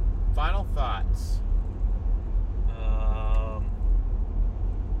final thoughts.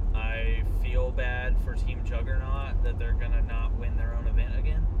 I feel bad for Team Juggernaut that they're gonna not win their own event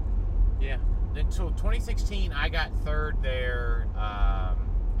again. Yeah. Until 2016, I got third there.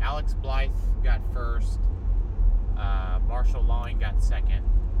 Alex Blythe got first. Marshall Lawing got second.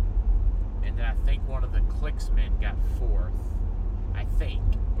 And then I think one of the Clicksmen got fourth. I think.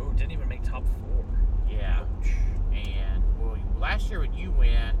 Oh, didn't even make top 4. Yeah. Ouch. And well, last year when you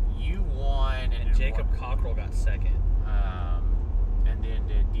went, you won. And Jacob Cockrell got second. And then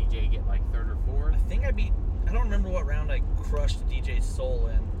did DJ get like third or fourth? I think I don't remember what round I crushed DJ Soul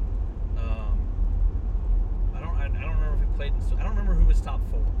in. I don't remember if we played. I don't remember who was top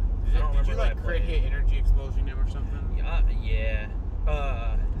 4. Did you like crit hit Energy Explosion him or something? Yeah.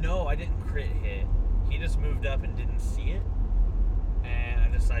 No, I didn't crit hit. He just moved up and didn't see it, and I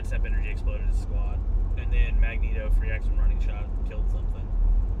just sidestep Energy Exploded his squad, and then Magneto free action running shot killed something.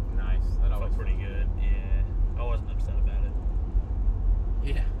 Nice. That felt pretty good. Yeah, I wasn't upset about it.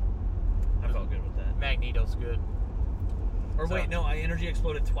 Yeah, I felt good with that. Magneto's good. Or wait, no, I Energy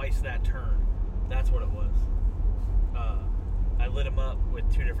Exploded twice that turn. That's what it was. I lit him up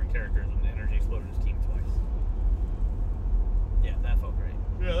with 2 different characters and Energy Exploded his team twice. Yeah, that felt great.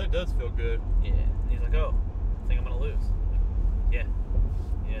 Yeah, that does feel good. Yeah, and he's like, "Oh, I think I'm gonna lose." Yeah,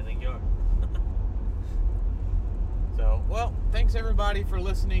 I think you are. So, well, thanks everybody for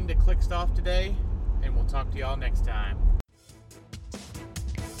listening to Clickstuff today, and we'll talk to y'all next time.